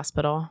in the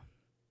hospital.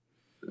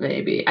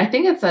 Maybe. I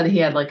think it said he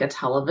had like a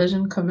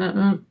television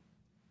commitment.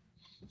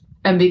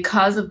 And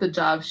because of the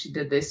job she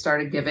did, they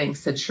started giving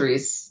Sid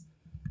Charisse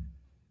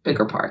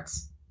bigger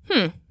parts.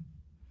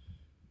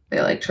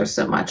 They liked her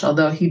so much.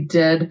 Although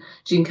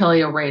Gene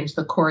Kelly arranged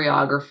the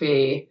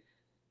choreography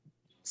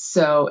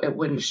so it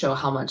wouldn't show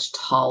how much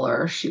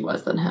taller she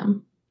was than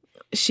him.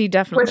 She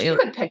definitely... Which you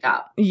could pick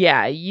up.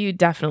 Yeah, you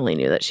definitely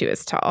knew that she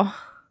was tall.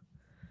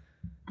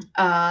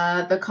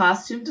 The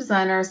costume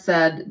designer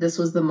said this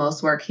was the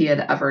most work he had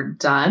ever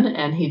done,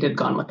 and he did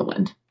Gone with the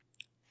Wind.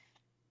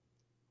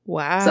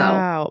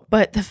 Wow.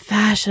 But the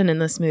fashion in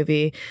this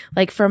movie,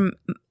 like from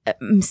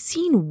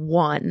scene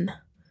 1,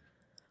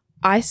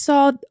 I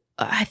saw,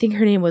 I think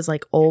her name was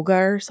like Olga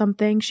or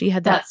something. She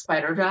had that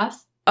spider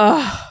dress.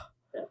 Oh,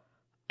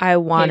 I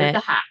want it. The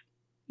hat.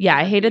 Yeah,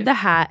 I hated the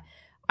hat.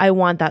 I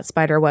want that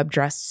spider web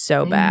dress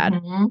so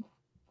bad.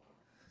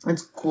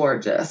 It's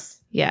gorgeous.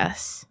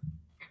 Yes.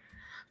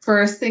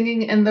 For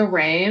Singing in the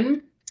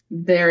Rain,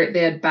 they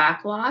had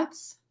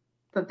backlots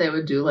that they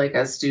would do like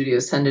as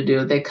studios tend to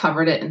do. They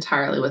covered it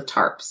entirely with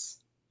tarps.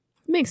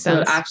 Makes sense.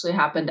 So it actually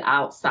happened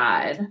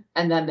outside,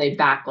 and then they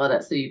backlit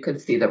it so you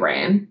could see the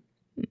rain.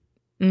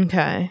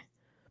 Okay.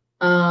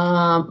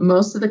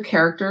 Most of the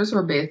characters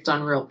were based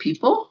on real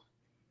people.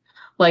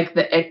 Like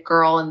the It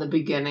Girl in the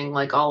beginning,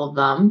 like all of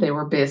them, they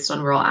were based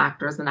on real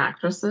actors and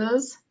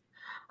actresses.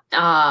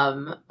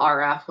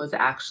 RF was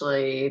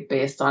actually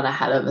based on a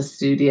head of a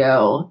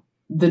studio.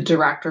 The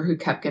director who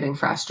kept getting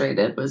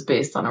frustrated was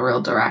based on a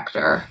real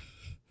director.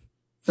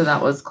 So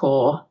that was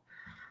cool.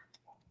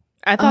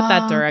 I thought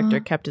that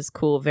director kept his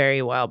cool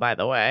very well, by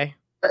the way.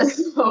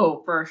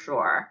 Oh, for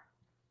sure.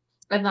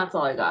 And that's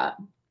all I got.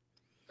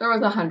 There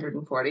was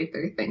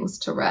 143 things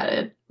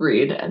to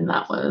read, and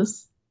that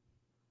was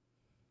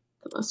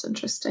the most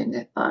interesting,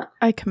 I thought.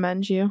 I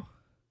commend you.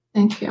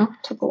 Thank you.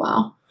 Took a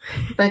while.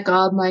 Thank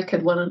God my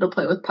kid wanted to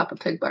play with Peppa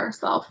Pig by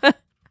herself.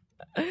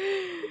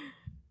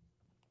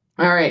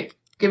 All right.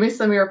 Give me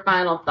some of your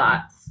final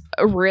thoughts.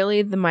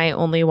 Really, my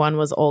only one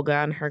was Olga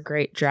and her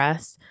great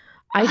dress.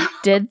 I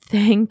did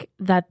think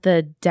that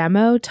the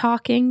demo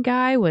talking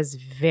guy was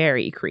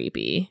very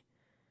creepy.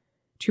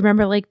 Do you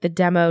remember like the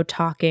demo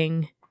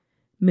talking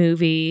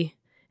movie?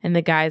 And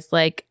the guy's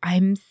like,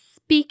 I'm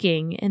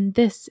speaking in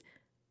this.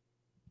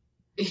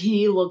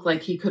 He looked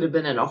like he could have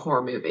been in a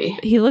horror movie.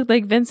 He looked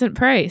like Vincent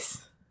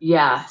Price.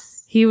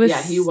 Yes. He was.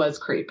 Yeah, he was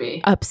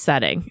creepy.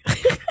 Upsetting.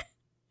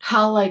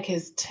 How like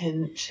his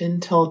chin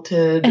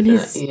tilted. And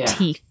his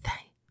teeth.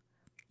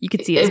 You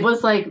could see it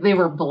was like they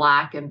were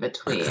black in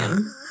between.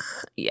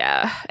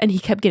 Yeah. And he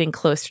kept getting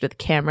closer to the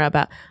camera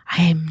about,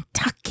 I'm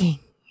talking.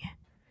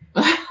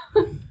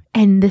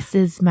 And this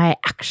is my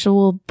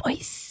actual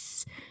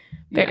voice.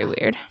 Very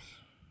weird.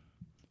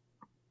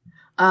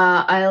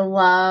 I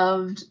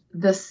loved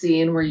the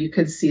scene where you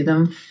could see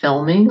them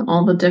filming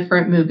all the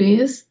different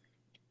movies.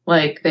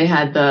 Like they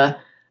had the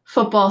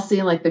football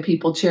scene, like the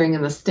people cheering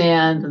in the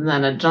stand, and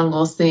then a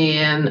jungle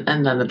scene,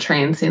 and then the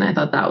train scene. I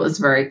thought that was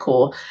very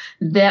cool.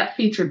 That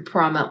featured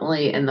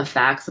prominently in the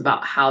facts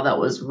about how that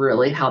was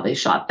really how they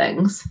shot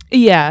things.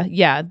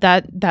 Yeah,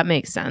 that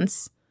makes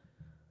sense.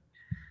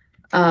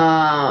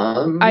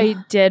 I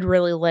did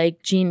really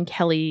like Gene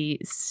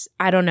Kelly's,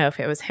 I don't know if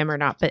it was him or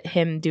not, but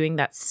him doing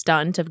that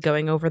stunt of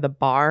going over the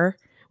bar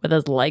with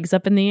his legs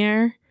up in the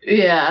air.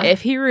 Yeah.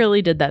 If he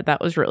really did that, that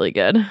was really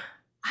good.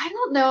 I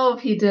don't know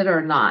if he did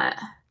or not.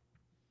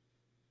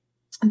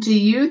 Do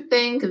you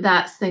think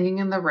that Singing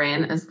in the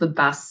Rain is the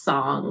best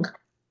song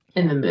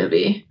in the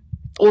movie?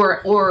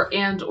 Or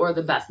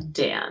the best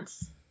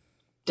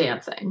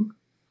dancing?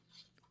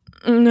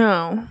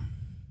 No.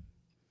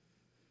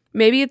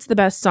 Maybe it's the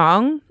best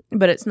song,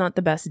 but it's not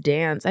the best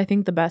dance. I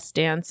think the best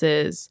dance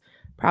is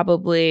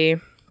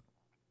probably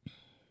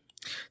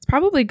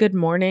Good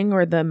Morning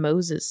or the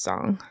Moses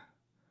song.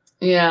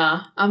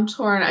 Yeah, I'm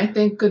torn. I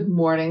think Good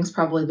Morning's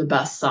probably the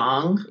best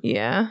song.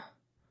 Yeah.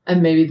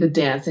 And maybe the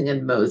dancing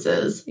in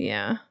Moses.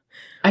 Yeah.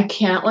 I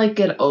can't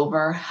get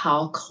over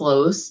how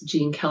close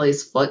Gene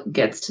Kelly's foot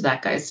gets to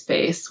that guy's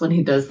face when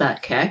he does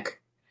that kick.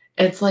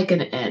 It's like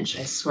an inch,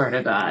 I swear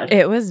to God.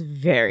 It was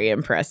very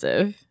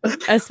impressive,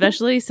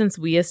 especially since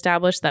we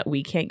established that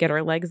we can't get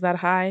our legs that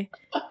high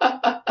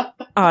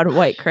on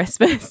White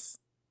Christmas.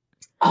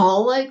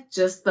 All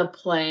just the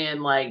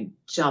plain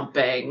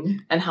jumping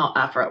and how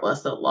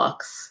effortless it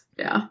looks.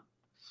 Yeah.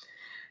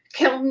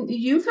 Can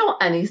you feel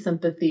any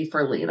sympathy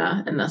for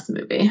Lena in this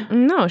movie?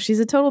 No, she's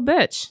a total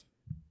bitch.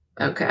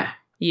 Okay.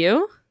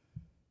 You?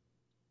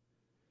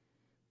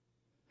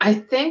 I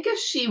think if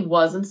she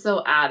wasn't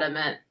so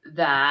adamant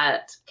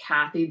that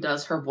Kathy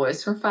does her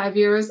voice for 5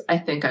 years, I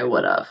think I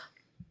would have.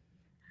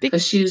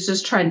 Because she was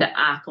just trying to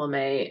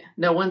acclimate.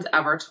 No one's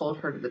ever told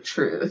her the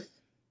truth.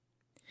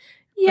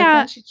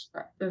 Yeah. She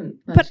does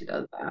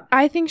that.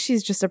 I think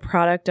she's just a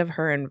product of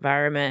her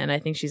environment, and I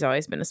think she's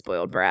always been a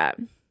spoiled brat.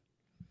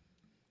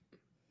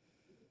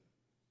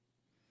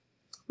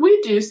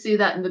 We do see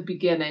that in the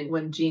beginning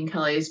when Gene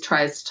Kelly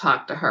tries to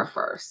talk to her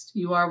first.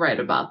 You are right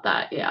about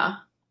that, yeah.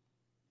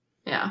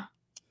 Yeah.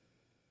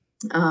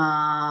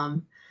 How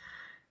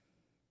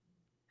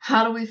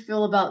do we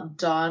feel about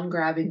Don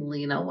grabbing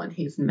Lena when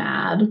he's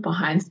mad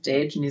behind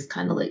stage and he's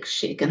kind of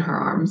shaking her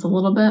arms a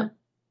little bit?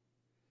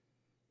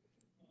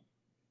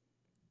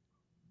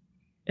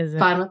 Is it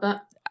fine with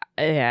that?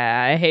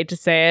 Yeah, I hate to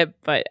say it,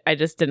 but I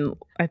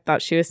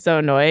thought she was so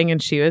annoying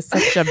and she was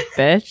such a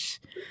bitch.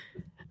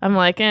 I'm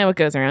like, what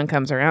goes around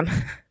comes around.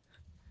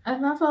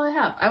 And that's all I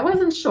have. I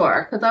wasn't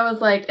sure because I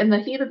was in the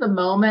heat of the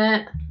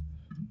moment,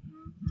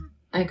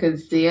 I could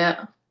see it.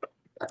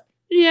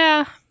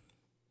 Yeah.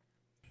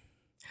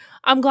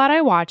 I'm glad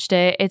I watched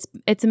it.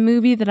 It's a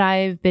movie that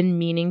I've been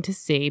meaning to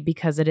see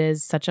because it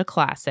is such a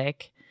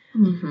classic.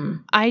 Mm-hmm.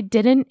 I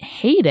didn't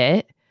hate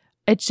it.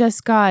 It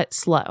just got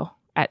slow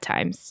at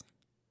times.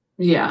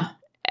 Yeah.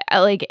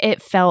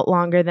 It felt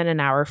longer than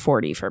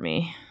 1:40 for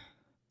me.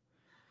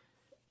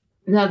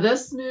 Now,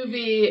 this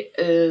movie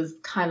is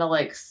kind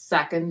of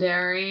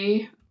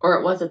secondary, or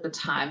it was at the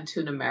time,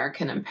 to An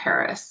American in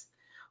Paris,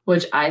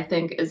 which I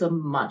think is a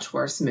much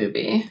worse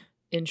movie.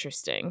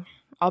 Interesting.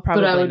 I'll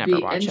probably never watch it.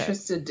 But I would be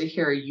interested to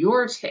hear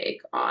your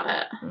take on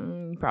it.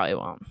 You probably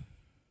won't.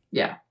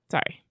 Yeah.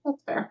 Sorry.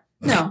 That's fair.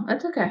 No,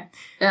 that's okay.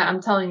 Yeah,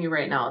 I'm telling you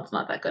right now, it's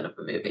not that good of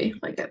a movie.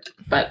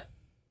 But,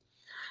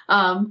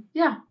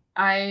 yeah,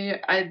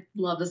 I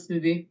love this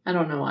movie. I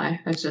don't know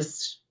why. It's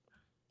just...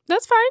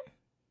 That's fine.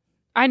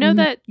 I know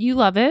that you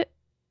love it,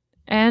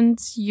 and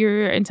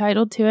you're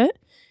entitled to it.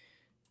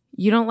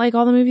 You don't like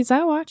all the movies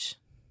I watch.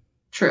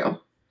 True.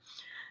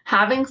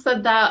 Having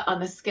said that,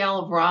 on a scale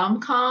of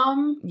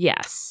rom-com...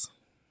 Yes.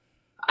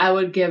 I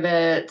would give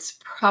it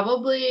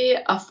probably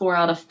a 4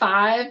 out of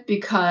 5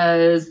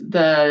 because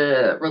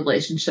the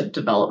relationship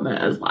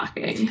development is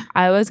lacking.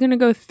 I was going to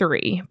go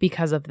 3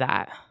 because of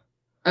that.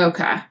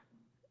 Okay.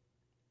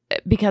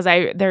 Because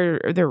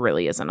there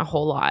really isn't a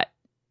whole lot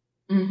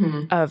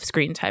of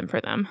screen time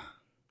for them.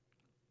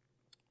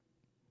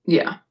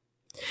 Yeah.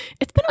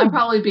 It's been I'm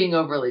probably being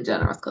overly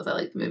generous because I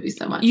like the movie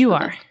so much. You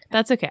are.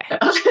 That's okay.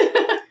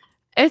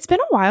 It's been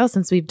a while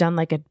since we've done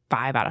like a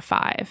 5 out of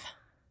 5.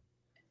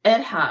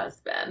 It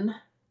has been.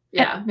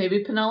 Yeah,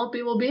 maybe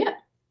Penelope will be it.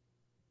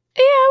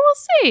 Yeah, we'll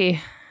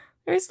see.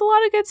 There's a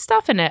lot of good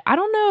stuff in it. I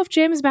don't know if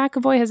James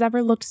McAvoy has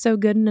ever looked so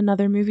good in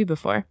another movie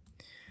before.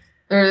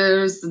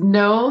 There's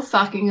no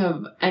fucking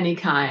of any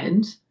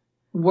kind.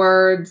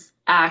 Words,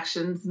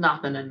 actions,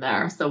 nothing in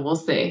there. So we'll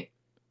see.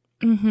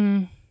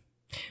 Mm-hmm.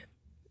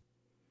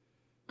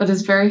 But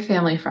it's very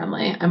family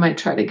friendly. I might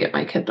try to get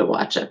my kid to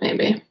watch it,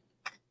 maybe.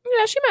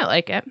 Yeah, she might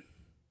like it.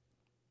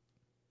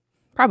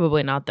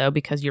 Probably not, though,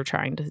 because you're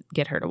trying to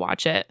get her to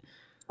watch it.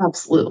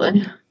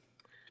 Absolutely.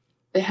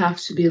 They have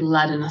to be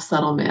led in a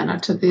subtle manner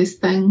to these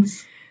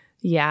things.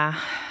 Yeah.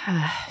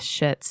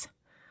 Shits.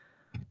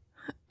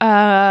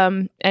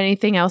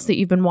 Anything else that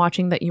you've been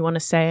watching that you want to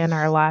say in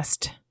our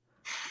last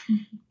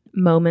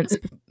moments?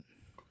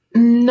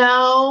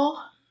 No.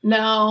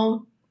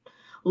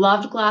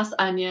 Loved Glass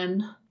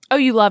Onion. Oh,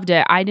 you loved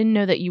it. I didn't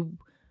know that you...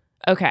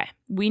 Okay.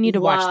 We need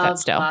to watch that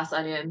still. Glass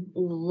Onion.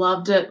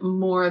 Loved it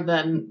more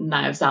than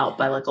Knives Out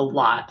by like a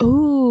lot.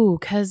 Ooh,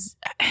 because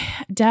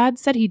Dad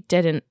said he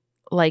didn't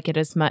like it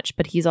as much,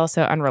 but he's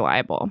also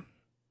unreliable.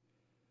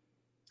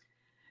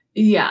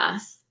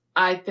 Yes,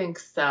 I think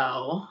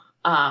so.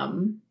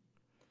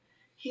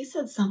 He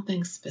said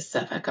something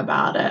specific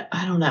about it.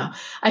 I don't know.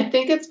 I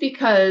think it's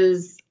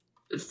because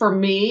for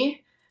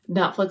me,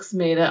 Netflix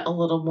made it a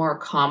little more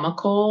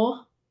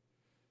comical.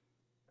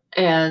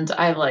 And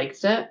I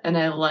liked it. And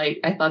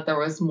I thought there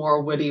was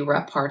more witty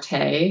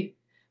repartee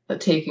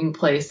taking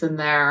place in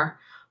there.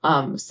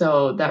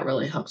 So that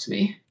really helped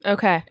me.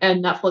 Okay.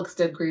 And Netflix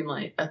did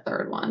greenlight a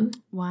third one.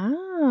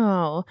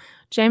 Wow.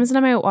 James and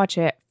I might watch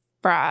it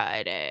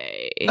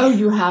Friday. Oh,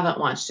 you haven't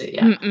watched it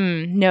yet?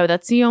 No,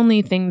 that's the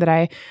only thing that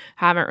I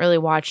haven't really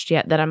watched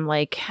yet that I'm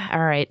like,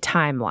 all right,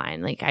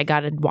 timeline. Like, I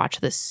got to watch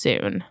this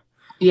soon.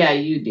 Yeah,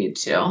 you need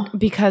to.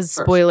 Because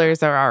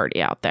spoilers are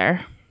already out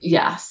there.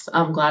 Yes,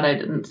 I'm glad I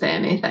didn't say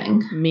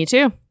anything. Me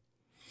too.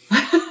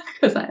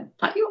 Because I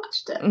thought you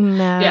watched it.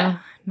 No, yeah,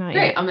 not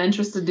great. Yet. I'm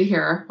interested to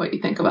hear what you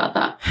think about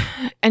that.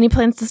 Any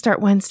plans to start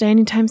Wednesday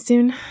anytime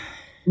soon?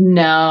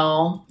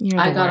 No.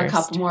 I got a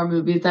couple more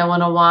movies I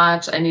want to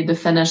watch. I need to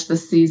finish the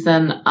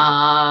season,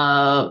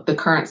 the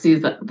current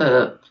season,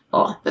 the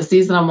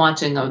season I'm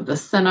watching of The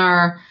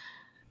Sinner,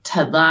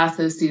 Ted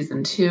Lasso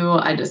season 2.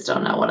 I just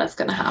don't know when it's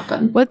going to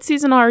happen. What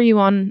season are you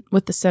on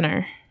with The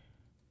Sinner?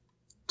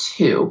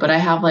 2, but I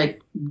have I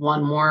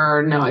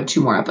have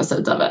 2 more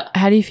episodes of it.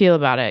 How do you feel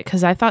about it?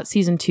 Because I thought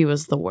season 2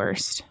 was the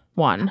worst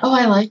one. Oh,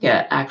 I like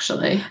it,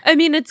 actually. I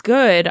mean, it's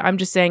good. I'm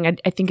just saying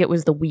I think it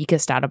was the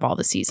weakest out of all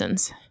the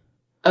seasons.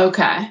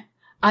 Okay.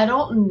 I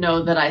don't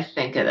know that I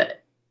think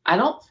it. I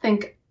don't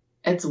think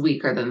it's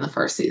weaker than the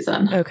first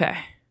season. Okay.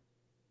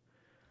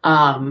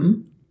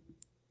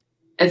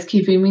 It's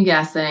keeping me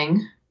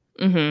guessing.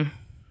 Mm-hmm.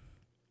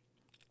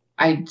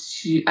 I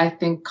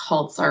think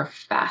cults are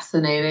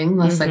fascinating,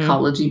 the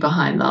psychology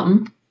behind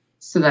them.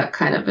 So that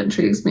kind of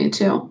intrigues me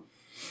too.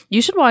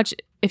 You should watch,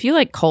 if you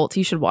like cults,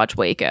 you should watch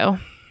Waco.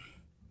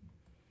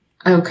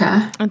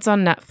 Okay. It's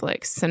on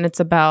Netflix and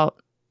it's about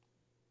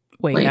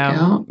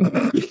Waco.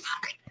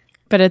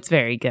 But it's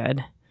very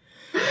good.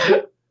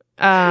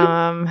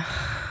 Yeah,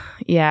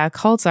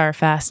 cults are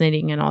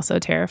fascinating and also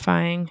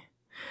terrifying.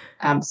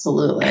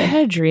 Absolutely. I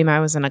had a dream I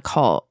was in a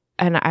cult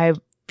and I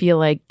feel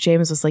like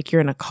James was like,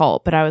 you're in a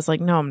cult, but I was like,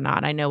 no, I'm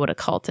not. I know what a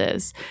cult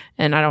is.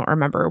 And I don't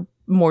remember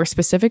more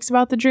specifics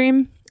about the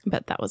dream,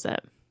 but that was it.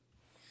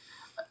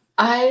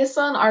 I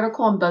saw an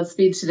article on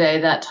BuzzFeed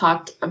today that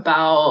talked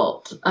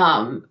about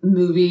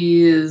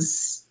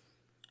movies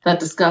that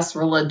discuss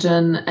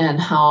religion and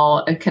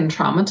how it can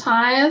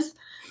traumatize.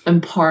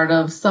 And part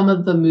of some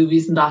of the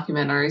movies and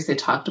documentaries they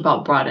talked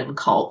about brought in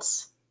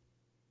cults.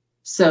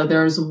 So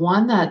there's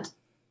one that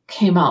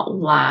came out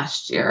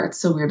last year. It's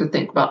so weird to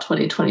think about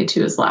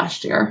 2022 as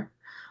last year.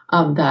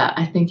 That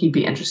I think you'd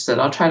be interested.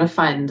 I'll try to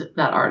find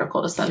that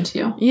article to send to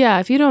you. Yeah,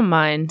 if you don't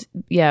mind.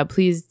 Yeah,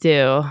 please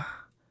do.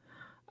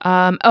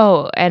 And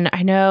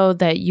I know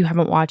that you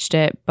haven't watched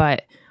it,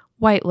 but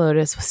White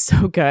Lotus was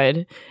so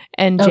good.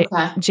 And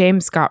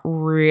James got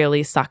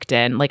really sucked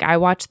in. Like, I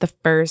watched the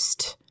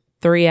first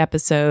 3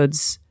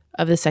 episodes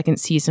of the second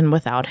season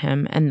without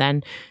him. And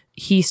then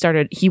he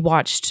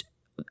watched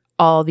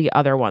all the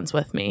other ones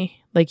with me.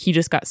 Like, he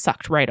just got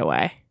sucked right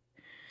away.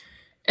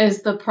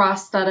 Is the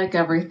prosthetic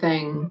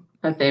everything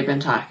that they've been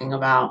talking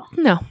about?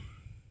 No.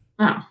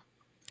 Oh.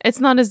 It's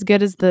not as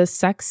good as the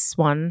sex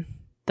one.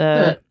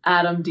 The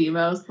Adam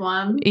Demos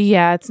one?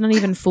 Yeah, it's not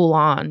even full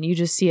on. You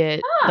just see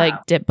it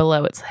dip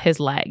below his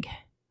leg.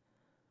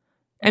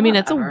 I mean,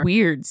 it's a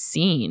weird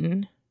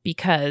scene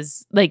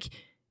because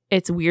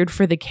it's weird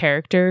for the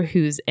character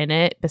who's in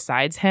it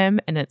besides him,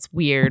 and it's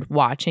weird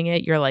watching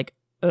it. You're like,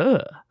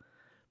 ugh.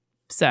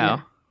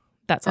 So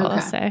that's all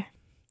I'll say.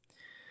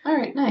 All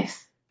right,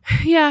 nice.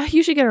 Yeah,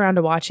 you should get around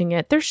to watching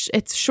it.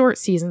 It's short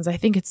seasons. I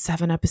think it's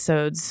 7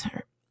 episodes.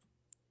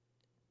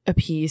 a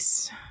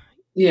piece.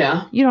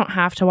 Yeah. You don't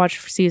have to watch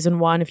season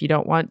 1 if you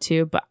don't want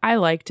to, but I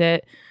liked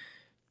it.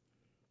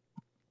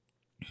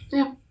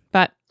 Yeah.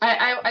 But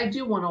I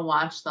do want to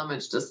watch them.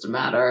 It's just a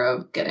matter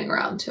of getting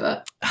around to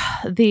it.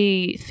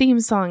 The theme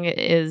song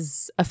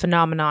is a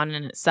phenomenon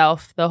in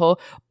itself. The whole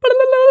I've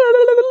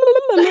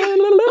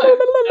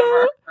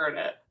never heard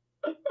it.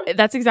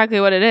 That's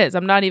exactly what it is.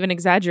 I'm not even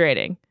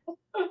exaggerating.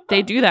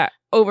 They do that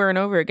over and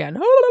over again.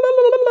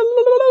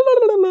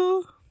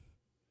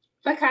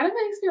 That kind of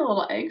makes me a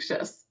little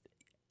anxious.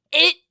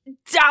 It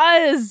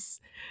does.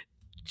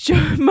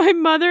 My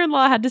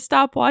mother-in-law had to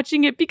stop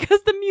watching it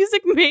because the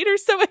music made her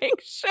so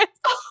anxious. And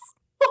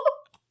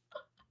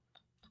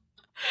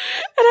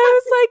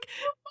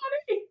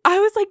I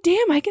was like,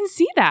 damn, I can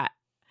see that.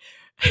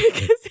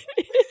 Because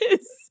it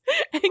is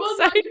exciting.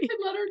 Well, you can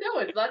let her know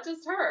it's not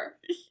just her.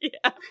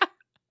 Yeah.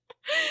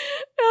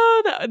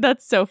 Oh,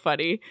 that's so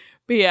funny.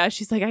 But yeah,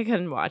 she's like, I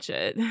couldn't watch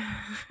it.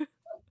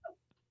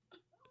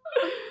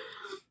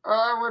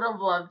 I would have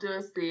loved to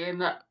have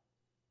seen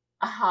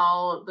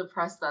how the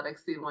prosthetic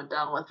scene went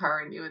down with her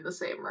and you in the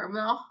same room,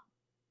 though.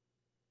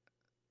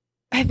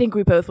 I think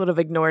we both would have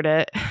ignored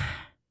it.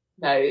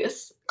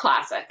 Nice.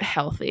 Classic.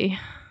 Healthy.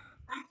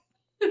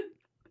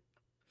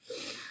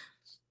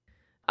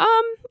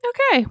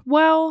 Okay.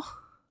 Well,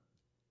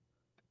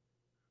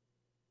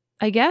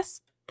 I guess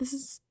this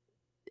is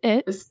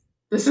it. This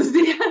is the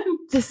end.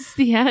 This is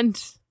the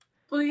end.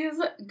 Please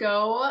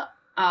go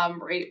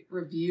rate,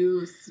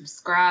 review,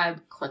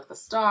 subscribe, click the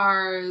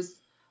stars.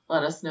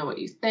 Let us know what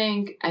you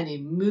think.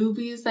 Any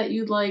movies that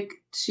you'd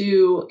like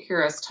to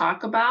hear us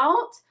talk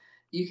about,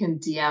 you can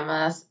DM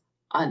us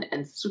on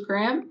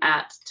Instagram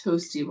at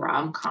Toasty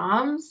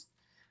Romcoms.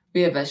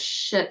 We have a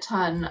shit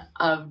ton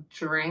of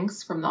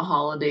drinks from the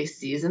holiday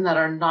season that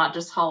are not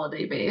just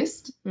holiday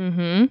based.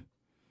 Mm-hmm.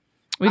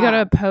 We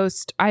gotta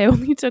post. I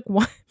only took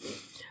one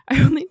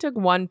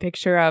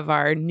picture of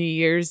our New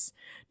Year's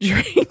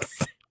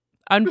drinks.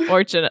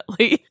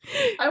 Unfortunately,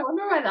 I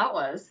wonder why that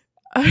was.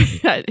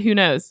 Who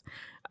knows?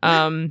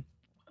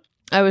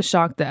 I was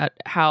shocked at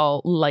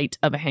how light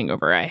of a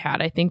hangover I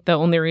had. I think the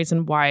only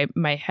reason why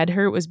my head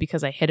hurt was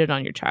because I hit it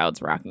on your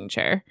child's rocking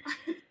chair.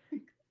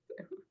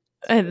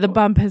 The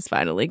bump has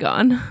finally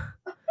gone.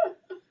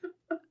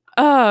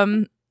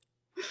 I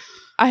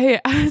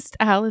asked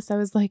Alice, I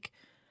was like,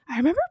 I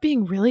remember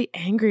being really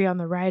angry on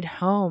the ride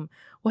home.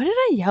 What did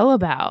I yell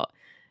about?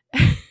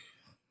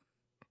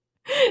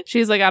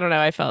 She's like, I don't know.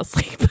 I fell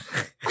asleep.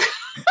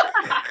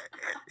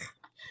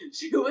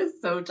 She was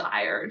so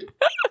tired.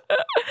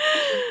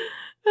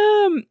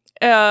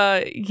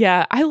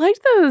 Yeah, I liked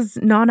those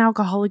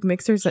non-alcoholic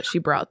mixers that she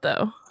brought,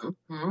 though.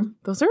 Mm-hmm.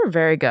 Those are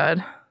very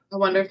good. I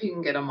wonder if you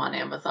can get them on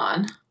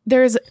Amazon.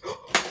 There's...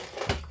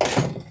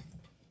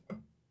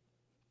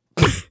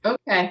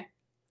 Okay.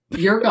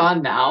 You're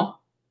gone now.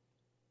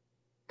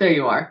 There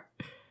you are.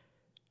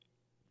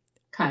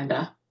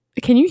 Kinda.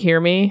 Can you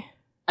hear me?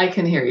 I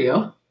can hear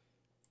you.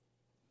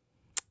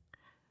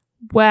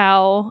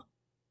 Well...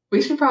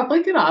 We should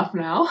probably get off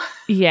now.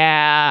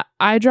 Yeah,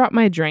 I dropped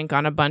my drink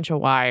on a bunch of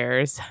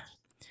wires.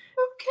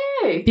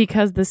 Okay.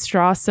 Because the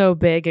straw's so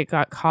big, it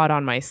got caught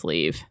on my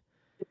sleeve.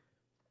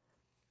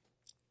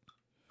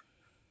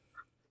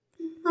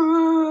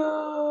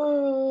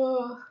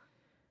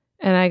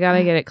 And I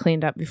gotta get it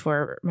cleaned up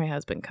before my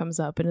husband comes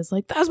up and is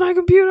like, that's my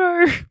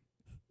computer.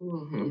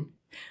 Mm-hmm.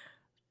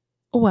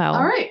 Well.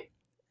 All right.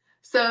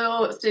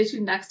 So stay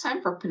tuned next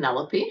time for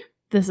Penelope.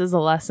 This is a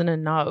lesson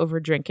in not over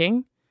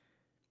drinking.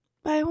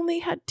 But I only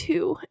had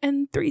 2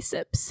 and 3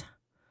 sips.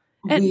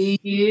 And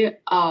we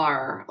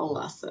are a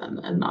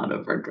lesson in not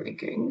over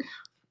drinking.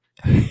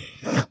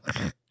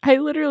 I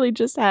literally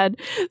just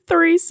had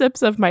 3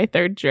 sips of my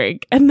 3rd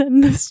drink, and then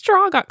the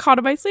straw got caught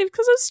in my sleeve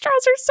because those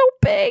straws are so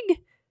big.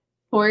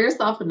 Pour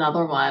yourself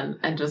another one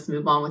and just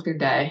move on with your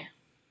day.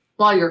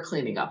 While you're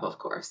cleaning up, of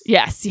course.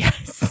 Yes.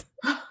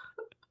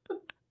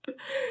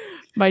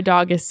 My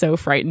dog is so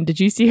frightened.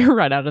 Did you see her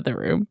run out of the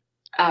room?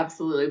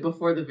 Absolutely.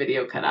 Before the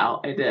video cut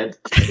out, I did.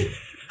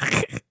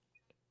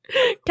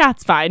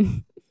 Cat's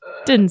fine.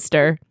 Didn't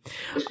stir.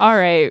 All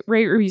right.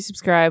 Rate, review,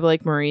 subscribe,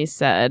 like Marie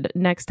said.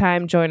 Next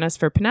time, join us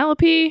for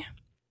Penelope.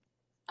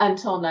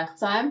 Until next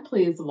time,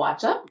 please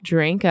watch up,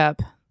 Drink up,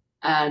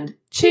 and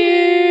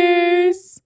cheers.